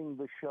enjoying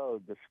the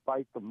show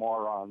despite the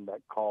moron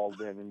that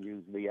called in and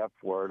used the F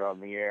word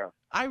on the air.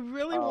 I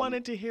really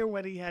wanted to hear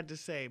what he had to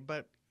say,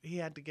 but he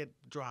had to get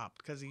dropped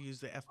because he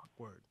used the F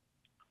word.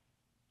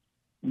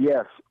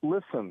 Yes,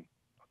 listen,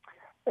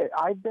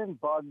 I've been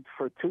bugged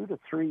for 2 to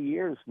 3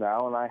 years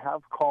now, and I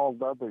have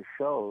called other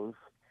shows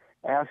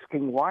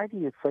asking, why do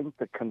you think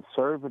the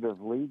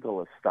conservative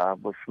legal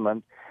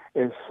establishment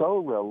is so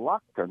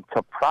reluctant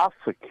to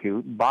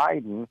prosecute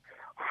Biden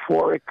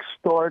for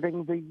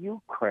extorting the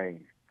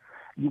Ukraine?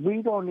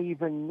 We don't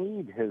even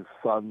need his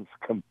son's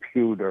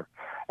computer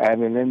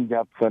and an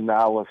in-depth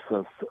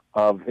analysis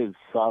of his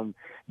son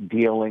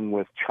dealing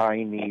with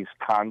Chinese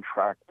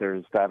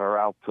contractors that are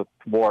out to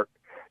thwart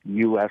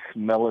U.S.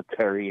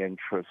 military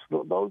interests.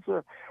 Those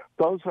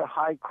are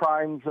high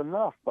crimes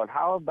enough. But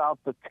how about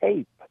the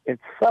tape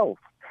itself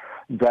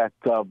that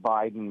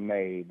Biden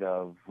made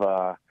of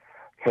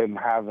him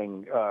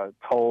having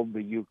told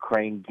the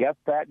Ukraine, get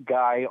that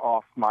guy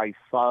off my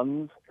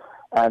sons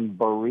and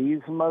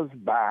Burisma's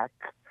back,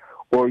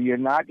 or you're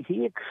not.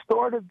 He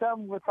extorted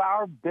them with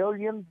our $1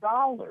 billion.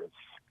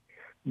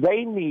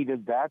 They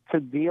needed that to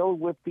deal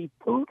with the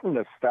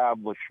Putin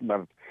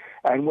establishment.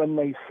 And when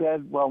they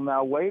said, well,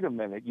 now, wait a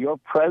minute, your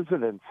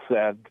president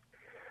said,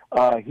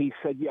 he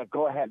said, yeah,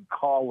 go ahead,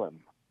 call him,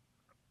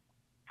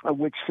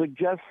 which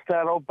suggests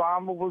that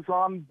Obama was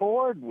on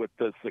board with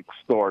this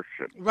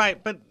extortion.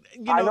 Right, but,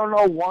 I don't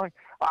know why.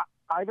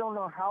 I don't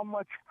know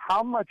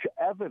how much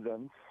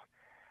evidence,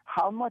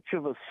 how much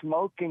of a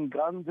smoking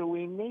gun do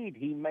we need?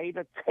 He made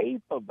a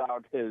tape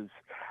about his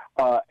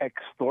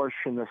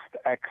extortionist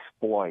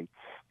exploits.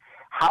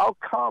 How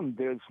come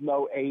there's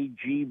no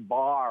A.G.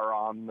 Barr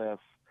on this,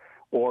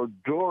 or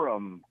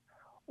Durham,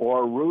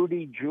 or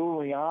Rudy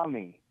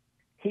Giuliani?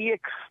 He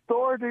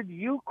extorted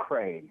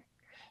Ukraine.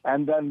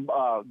 And then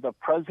the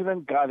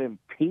president got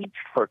impeached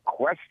for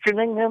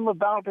questioning him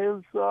about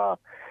his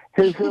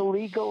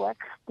illegal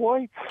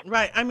exploits.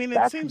 Right. I mean,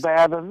 That's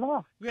bad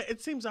enough. Yeah,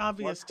 it seems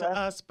obvious to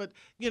us, but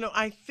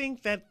I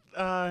think that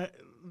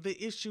the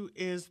issue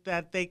is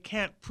that they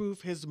can't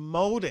prove his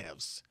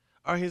motives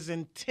or his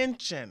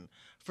intention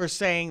for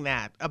saying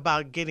that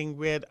about getting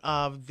rid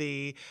of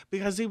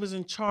because he was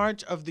in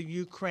charge of the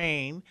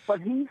Ukraine.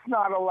 But he's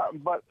not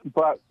allowed. But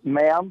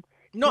ma'am.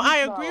 No, I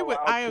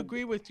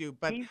agree with you,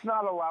 but he's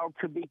not allowed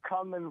to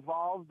become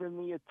involved in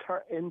the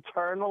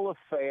internal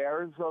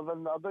affairs of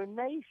another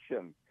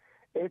nation.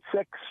 It's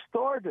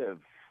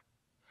extortive,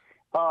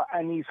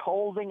 and he's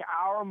holding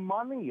our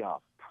money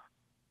up.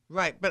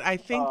 Right, but I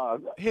think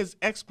his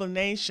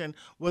explanation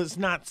was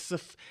not.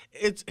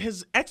 It's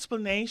his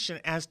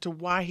explanation as to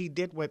why he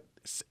did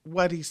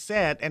what he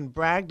said and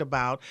bragged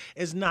about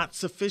is not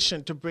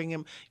sufficient to bring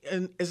him.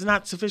 Is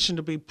not sufficient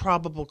to be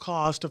probable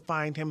cause to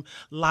find him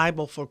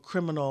liable for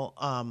criminal.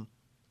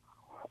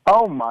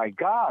 Oh my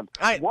God!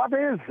 What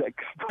is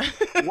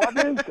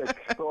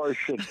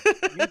extortion?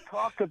 You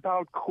talk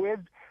about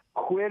quid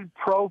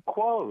pro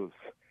quos.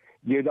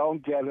 You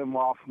don't get him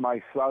off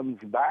my son's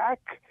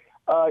back.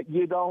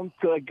 You don't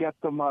get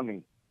the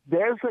money.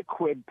 There's a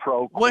quid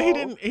pro quo. Well, he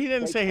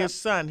didn't say his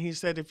son. He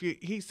said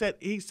he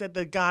said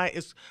the guy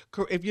is,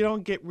 if you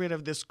don't get rid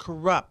of this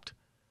corrupt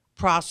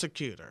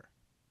prosecutor.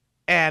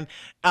 And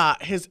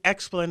his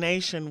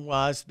explanation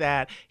was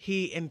that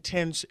he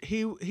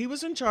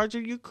was in charge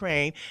of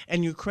Ukraine,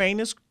 and Ukraine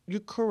is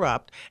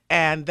corrupt,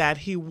 and that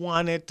he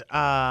wanted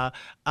to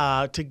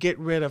get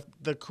rid of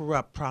the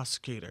corrupt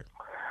prosecutor.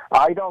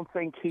 I don't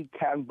think he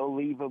can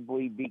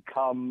believably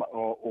become,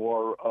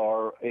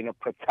 or in a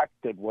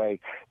protected way,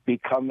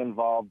 become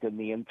involved in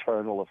the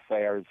internal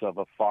affairs of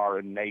a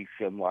foreign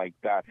nation like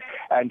that.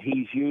 And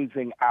he's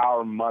using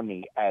our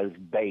money as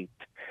bait.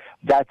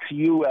 That's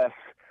U.S.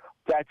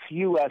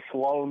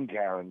 loan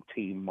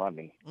guarantee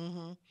money.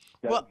 Mm-hmm.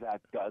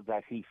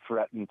 That he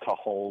threatened to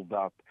hold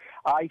up.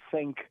 I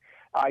think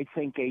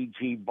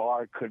A.G.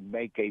 Barr could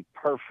make a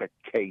perfect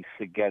case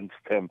against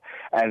him,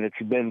 and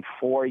it's been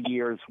 4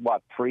 years,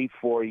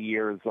 3-4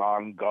 years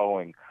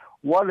ongoing.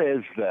 What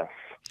is this?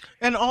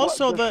 And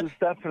also this is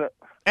definite.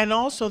 And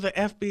also the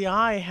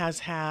FBI has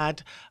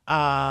had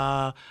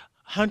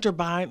Hunter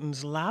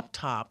Biden's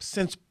laptop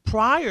since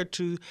prior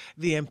to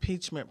the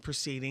impeachment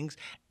proceedings,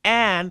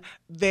 and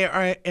they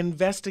are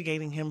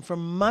investigating him for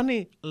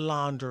money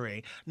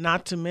laundering,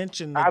 not to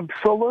mention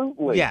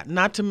absolutely. Yeah,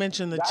 not to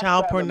mention the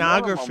child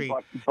pornography.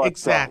 Minimum, but,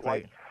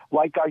 exactly.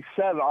 Like I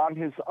said,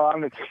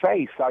 on its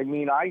face, I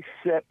mean, I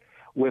sit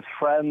with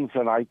friends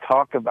and I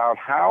talk about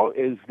how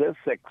is this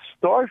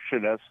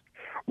extortionist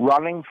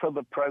running for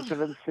the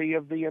presidency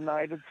of the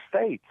United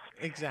States.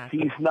 Exactly.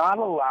 He's not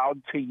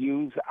allowed to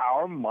use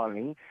our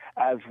money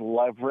as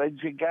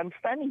leverage against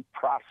any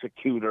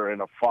prosecutor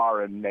in a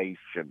foreign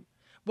nation.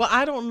 Well,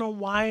 I don't know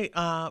why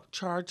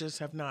charges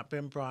have not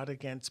been brought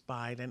against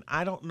Biden.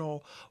 I don't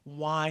know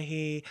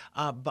why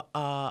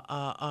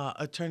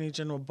Attorney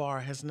General Barr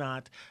has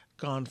not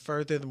gone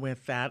further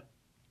with that.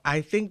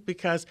 I think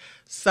because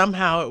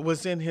somehow it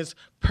was in his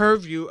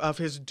purview of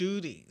his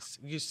duties,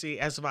 you see,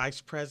 as vice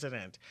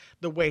president,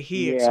 the way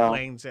he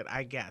explains it,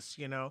 I guess,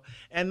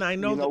 And I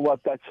know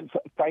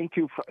thank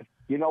you for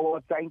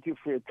thank you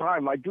for your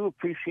time. I do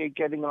appreciate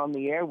getting on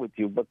the air with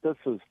you, but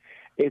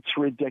it's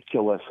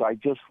ridiculous. I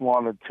just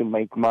wanted to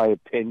make my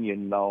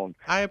opinion known.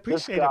 I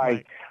appreciate it,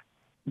 Mike.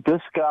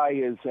 This guy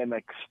is an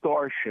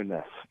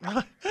extortionist,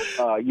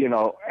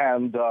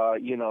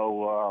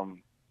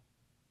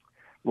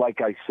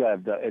 like I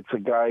said, it's a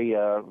guy.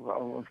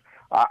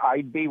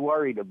 I'd be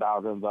worried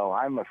about him, though.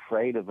 I'm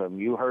afraid of him.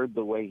 You heard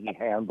the way he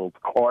handled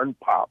Corn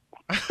Pop.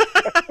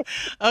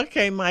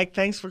 Okay, Mike,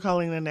 thanks for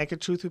calling the Naked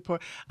Truth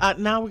Report.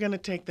 Now we're going to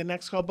take the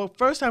next call. But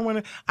first, I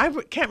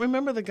can't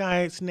remember the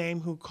guy's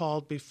name who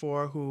called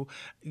before, who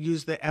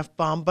used the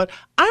F-bomb. But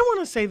I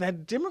want to say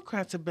that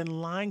Democrats have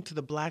been lying to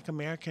the Black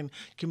American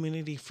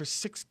community for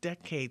 6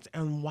 decades.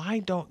 And why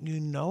don't you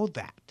know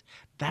that?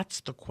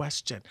 That's the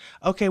question.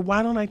 Okay,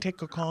 why don't I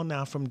take a call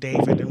now from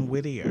David in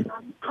Whittier?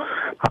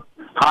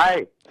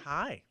 Hi.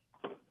 Hi.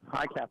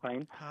 Hi,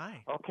 Kathleen.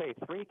 Hi. Okay,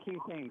 3 key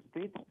things.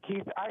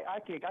 Keith, I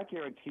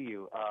guarantee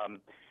you,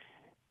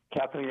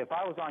 Kathleen, if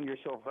I was on your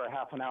show for a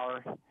half an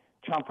hour,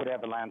 Trump would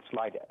have a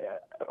landslide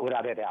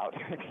without a doubt.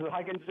 Because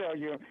I can tell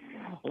you,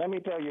 let me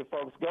tell you,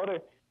 folks,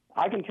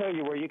 I can tell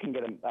you where you can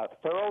get a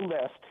thorough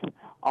list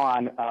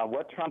on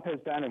what Trump has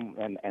done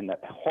and the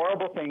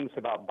horrible things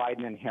about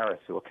Biden and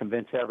Harris. It will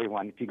convince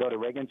everyone. If you go to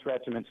Reagan's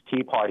Regiment's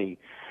Tea Party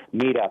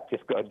meetup,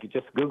 just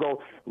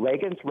Google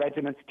Reagan's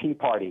Regiment's Tea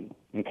Party,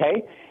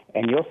 okay?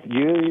 And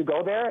you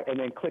go there and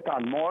then click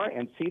on more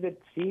and see the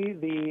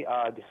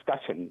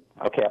discussion,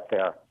 okay, up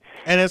there.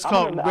 And it's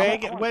called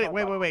Reagan.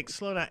 Wait,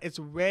 slow down. It's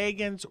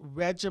Reagan's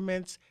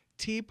Regiment's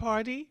Tea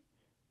Party.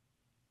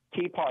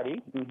 Tea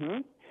Party.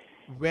 Mm-hmm.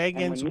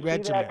 Reagan's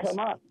Regiment.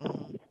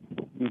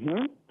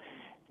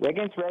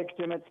 Reagan's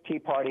Regiment's Tea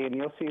Party, and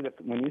you'll see that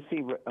when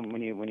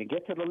you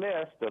get to the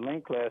list, the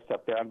link list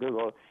up there on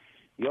Google,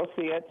 you'll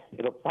see it.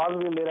 It'll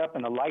probably lit up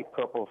in a light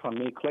purple from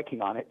me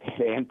clicking on it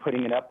and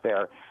putting it up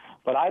there.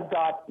 But I've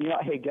got,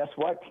 hey, guess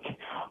what?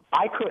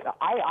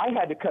 I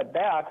had to cut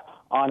back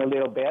on a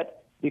little bit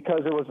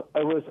because it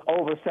was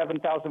over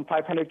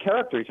 7,500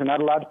 characters. You're not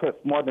allowed to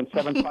put more than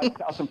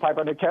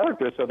 7,500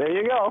 characters. So there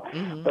you go.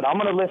 Mm-hmm. But I'm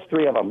going to list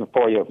 3 of them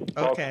for you.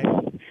 Okay.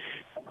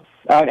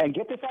 And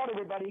get this out,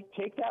 everybody.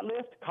 Take that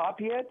list,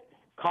 copy it,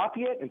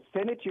 and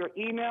send it to your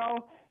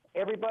email.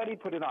 Everybody,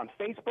 put it on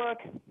Facebook.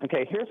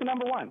 Okay, here's the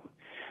number 1.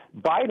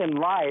 Biden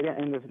lied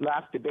in this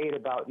last debate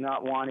about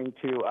not wanting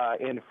to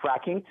end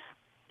fracking.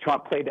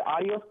 Trump played the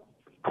audio.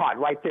 Caught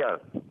right there.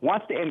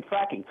 Wants to end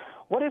fracking.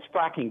 What has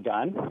fracking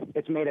done?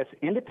 It's made us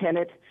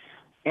independent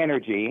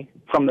energy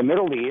from the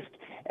Middle East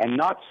and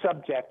less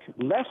subject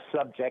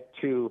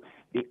to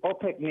the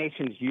OPEC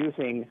nations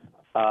using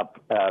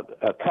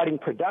cutting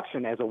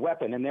production as a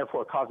weapon and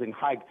therefore causing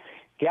high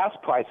gas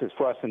prices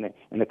for us in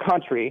the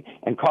country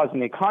and causing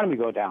the economy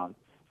to go down.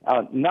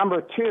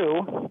 Number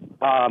 2,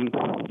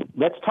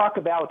 let's talk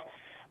about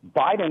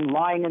Biden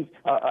lying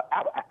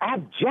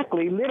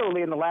abjectly,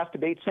 literally in the last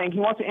debate, saying he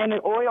wants to end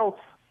the oil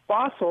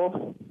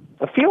fossil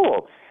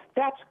fuel.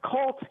 That's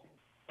cult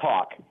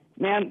talk.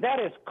 Man, that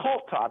is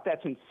cult talk.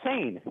 That's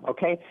insane,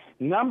 okay?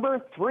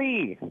 Number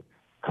 3,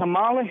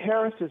 Kamala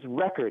Harris's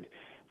record.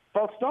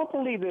 Folks, don't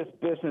believe this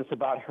business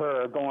about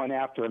her going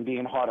after and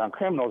being hard on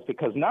criminals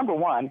because, number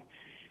 1,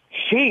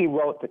 she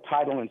wrote the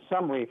title and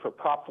summary for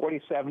Prop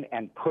 47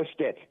 and pushed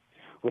it,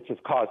 which has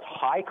caused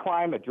high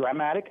crime, a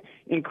dramatic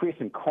increase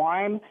in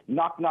crime,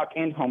 knock-knock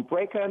in-home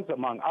break-ins,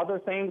 among other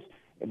things,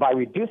 by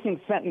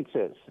reducing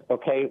sentences,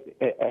 okay?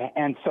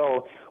 And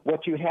so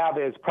what you have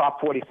is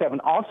Prop 47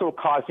 also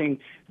causing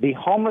the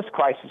homeless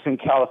crisis in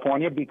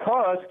California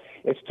because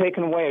it's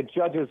taken away a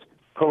judge's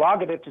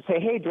prerogative to say,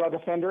 hey, drug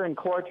offender in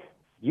court,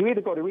 you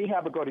either go to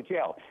rehab or go to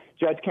jail.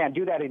 Judge can't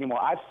do that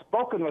anymore. I've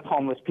spoken with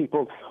homeless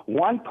people.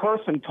 One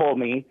person told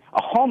me,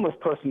 a homeless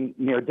person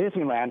near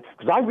Disneyland,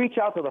 because I reach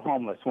out to the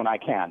homeless when I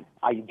can.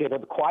 I did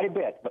it quite a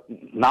bit, but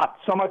not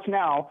so much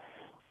now.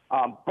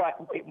 But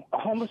a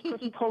homeless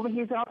person told me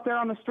he's out there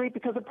on the street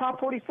because of Prop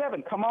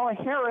 47. Kamala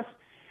Harris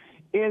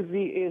is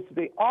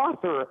the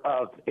author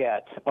of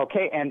it,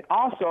 okay? And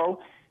also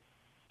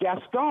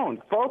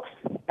Gascon. Folks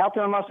out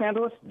there in Los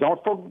Angeles,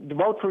 don't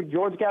vote for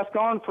George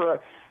Gascon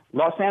for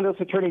Los Angeles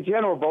Attorney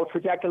General. Vote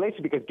for Jack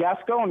DeLacy because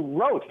Gascon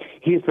wrote.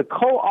 He's the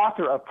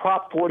co-author of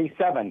Prop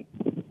 47.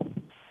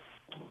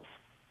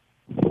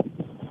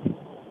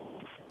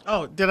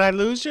 Oh, did I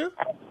lose you?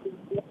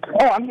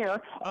 Oh, I'm here.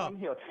 I'm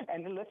here.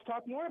 And then let's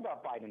talk more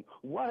about Biden.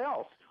 What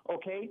else?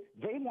 Okay,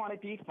 they want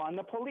to defund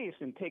the police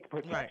and take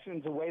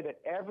protections away that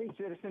every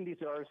citizen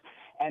deserves.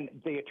 And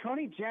the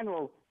Attorney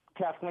General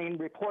Kathleen,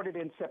 reported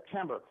in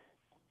September.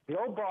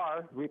 Bill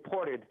Barr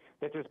reported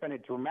that there's been a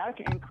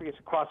dramatic increase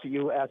across the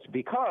U.S.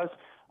 because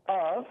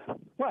of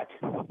what?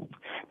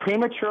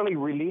 Prematurely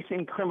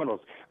releasing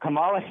criminals.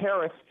 Kamala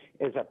Harris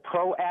is a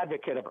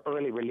pro-advocate of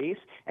early release,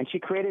 and she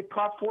created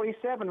Prop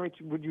 47, which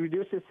would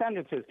reduce his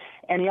sentences.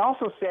 And he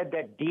also said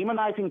that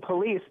demonizing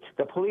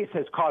the police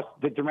has caused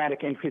the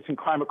dramatic increase in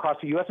crime across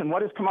the U.S. And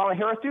what does Kamala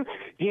Harris do?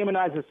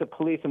 Demonizes the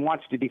police and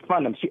wants to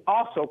defund them. She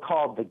also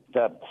called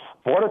the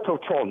Border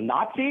Patrol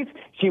Nazis.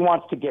 She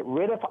wants to get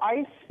rid of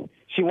ICE.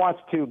 She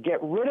wants to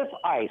get rid of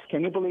ICE.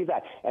 Can you believe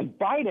that? And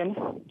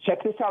Biden,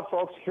 check this out,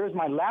 folks. Here's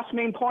my last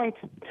main point.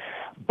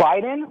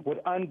 Biden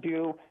would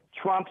undo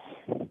Trump's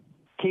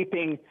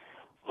keeping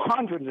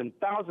hundreds and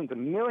thousands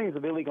and millions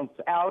of illegals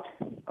out.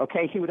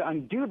 Okay, he would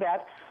undo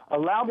that,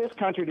 allow this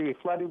country to be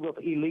flooded with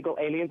illegal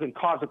aliens and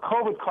cause the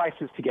COVID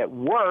crisis to get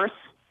worse.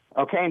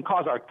 Okay, and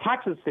cause our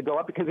taxes to go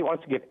up because he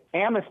wants to give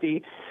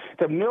amnesty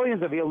to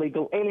millions of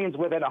illegal aliens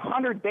within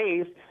 100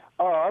 days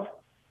of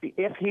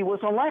if he was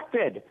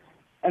elected.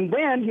 And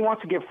then he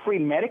wants to give free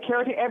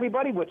Medicare to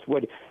everybody, which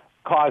would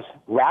cause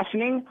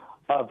rationing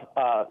of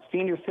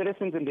senior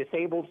citizens and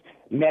disabled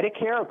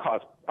Medicare,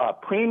 cause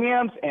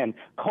premiums and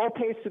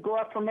co-pays to go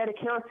up for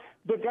Medicare.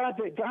 The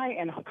guy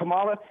and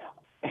Kamala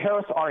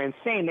Harris are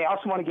insane. They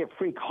also want to give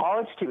free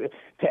college to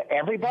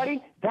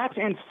everybody. That's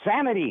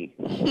insanity.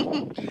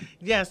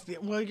 Yes,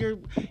 well, you're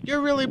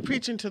really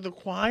preaching to the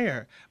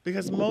choir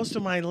because most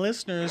of my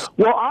listeners.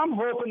 Well, I'm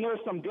hoping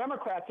there's some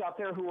Democrats out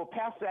there who will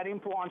pass that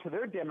info on to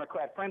their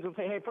Democrat friends and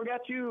say, "Hey,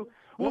 forget you."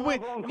 Well,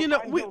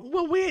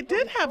 we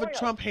did have a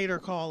Trump hater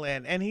call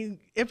in, and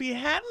if he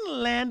hadn't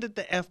landed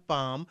the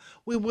F-bomb,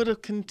 we would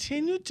have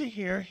continued to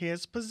hear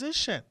his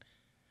position.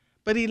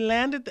 But he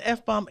landed the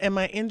F-bomb, and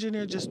my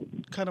engineer just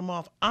cut him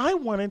off. I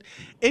wanted,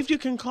 if you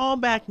can call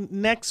back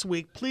next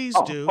week, please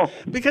do,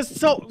 because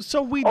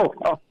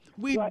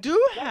we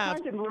do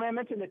have. When I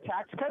mentioned the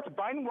tax cuts,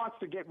 Biden wants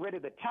to get rid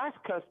of the tax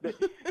cuts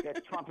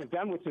that Trump has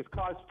done, which has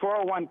caused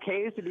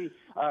 401ks to be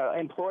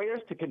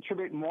employers to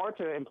contribute more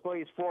to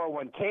employees'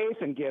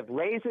 401ks and give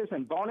raises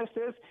and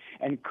bonuses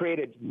and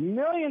created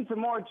millions of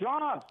more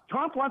jobs.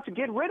 Trump wants to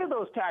get rid of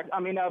those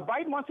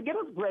Biden wants to get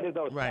rid of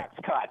those tax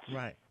cuts.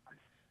 Right.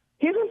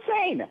 He's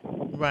insane.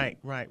 Right.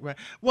 Well,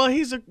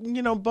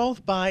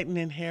 both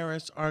Biden and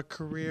Harris are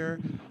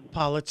career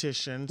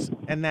politicians,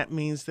 and that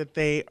means that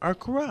they are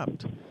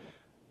corrupt.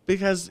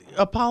 Because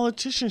a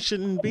politician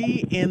shouldn't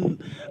be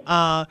in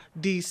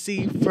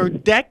D.C. for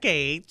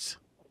decades,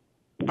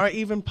 or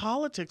even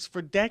politics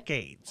for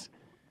decades.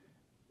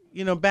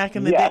 Back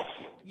in the day,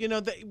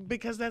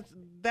 because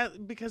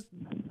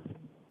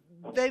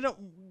they don't.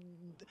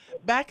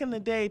 Back in the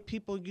day,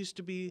 people used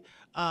to be,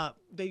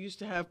 they used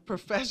to have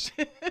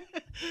profession,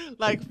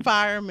 like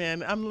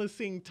firemen. I'm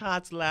seeing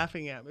Todd's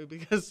laughing at me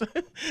because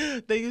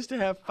they used to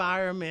have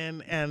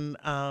firemen and,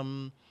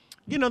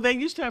 they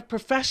used to have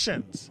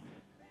professions.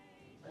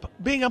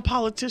 Being a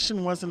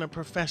politician wasn't a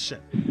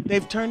profession.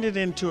 They've turned it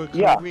into a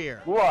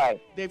career. Yeah,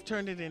 right. They've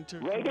turned it into a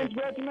Reagan's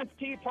career. Regiment's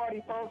Tea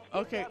Party, folks.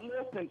 Okay. Get that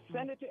list and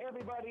send it to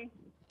everybody.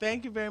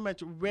 Thank you very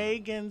much.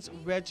 Reagan's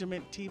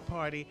Regiment Tea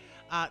Party.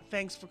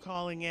 Thanks for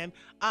calling in.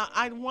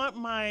 I want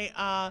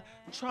my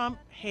Trump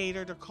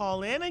hater to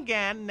call in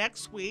again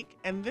next week,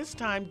 and this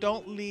time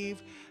don't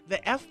leave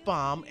the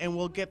F-bomb, and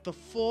we'll get the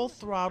full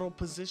throttle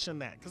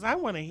position because I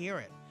want to hear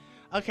it.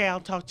 Okay,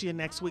 I'll talk to you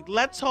next week.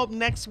 Let's hope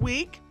next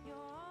week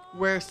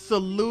we're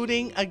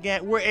saluting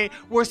again.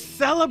 We're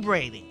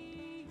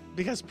celebrating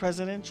because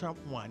President Trump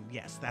won.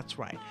 Yes, that's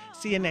right.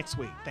 See you next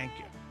week. Thank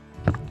you.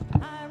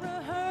 I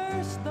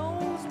rehearsed the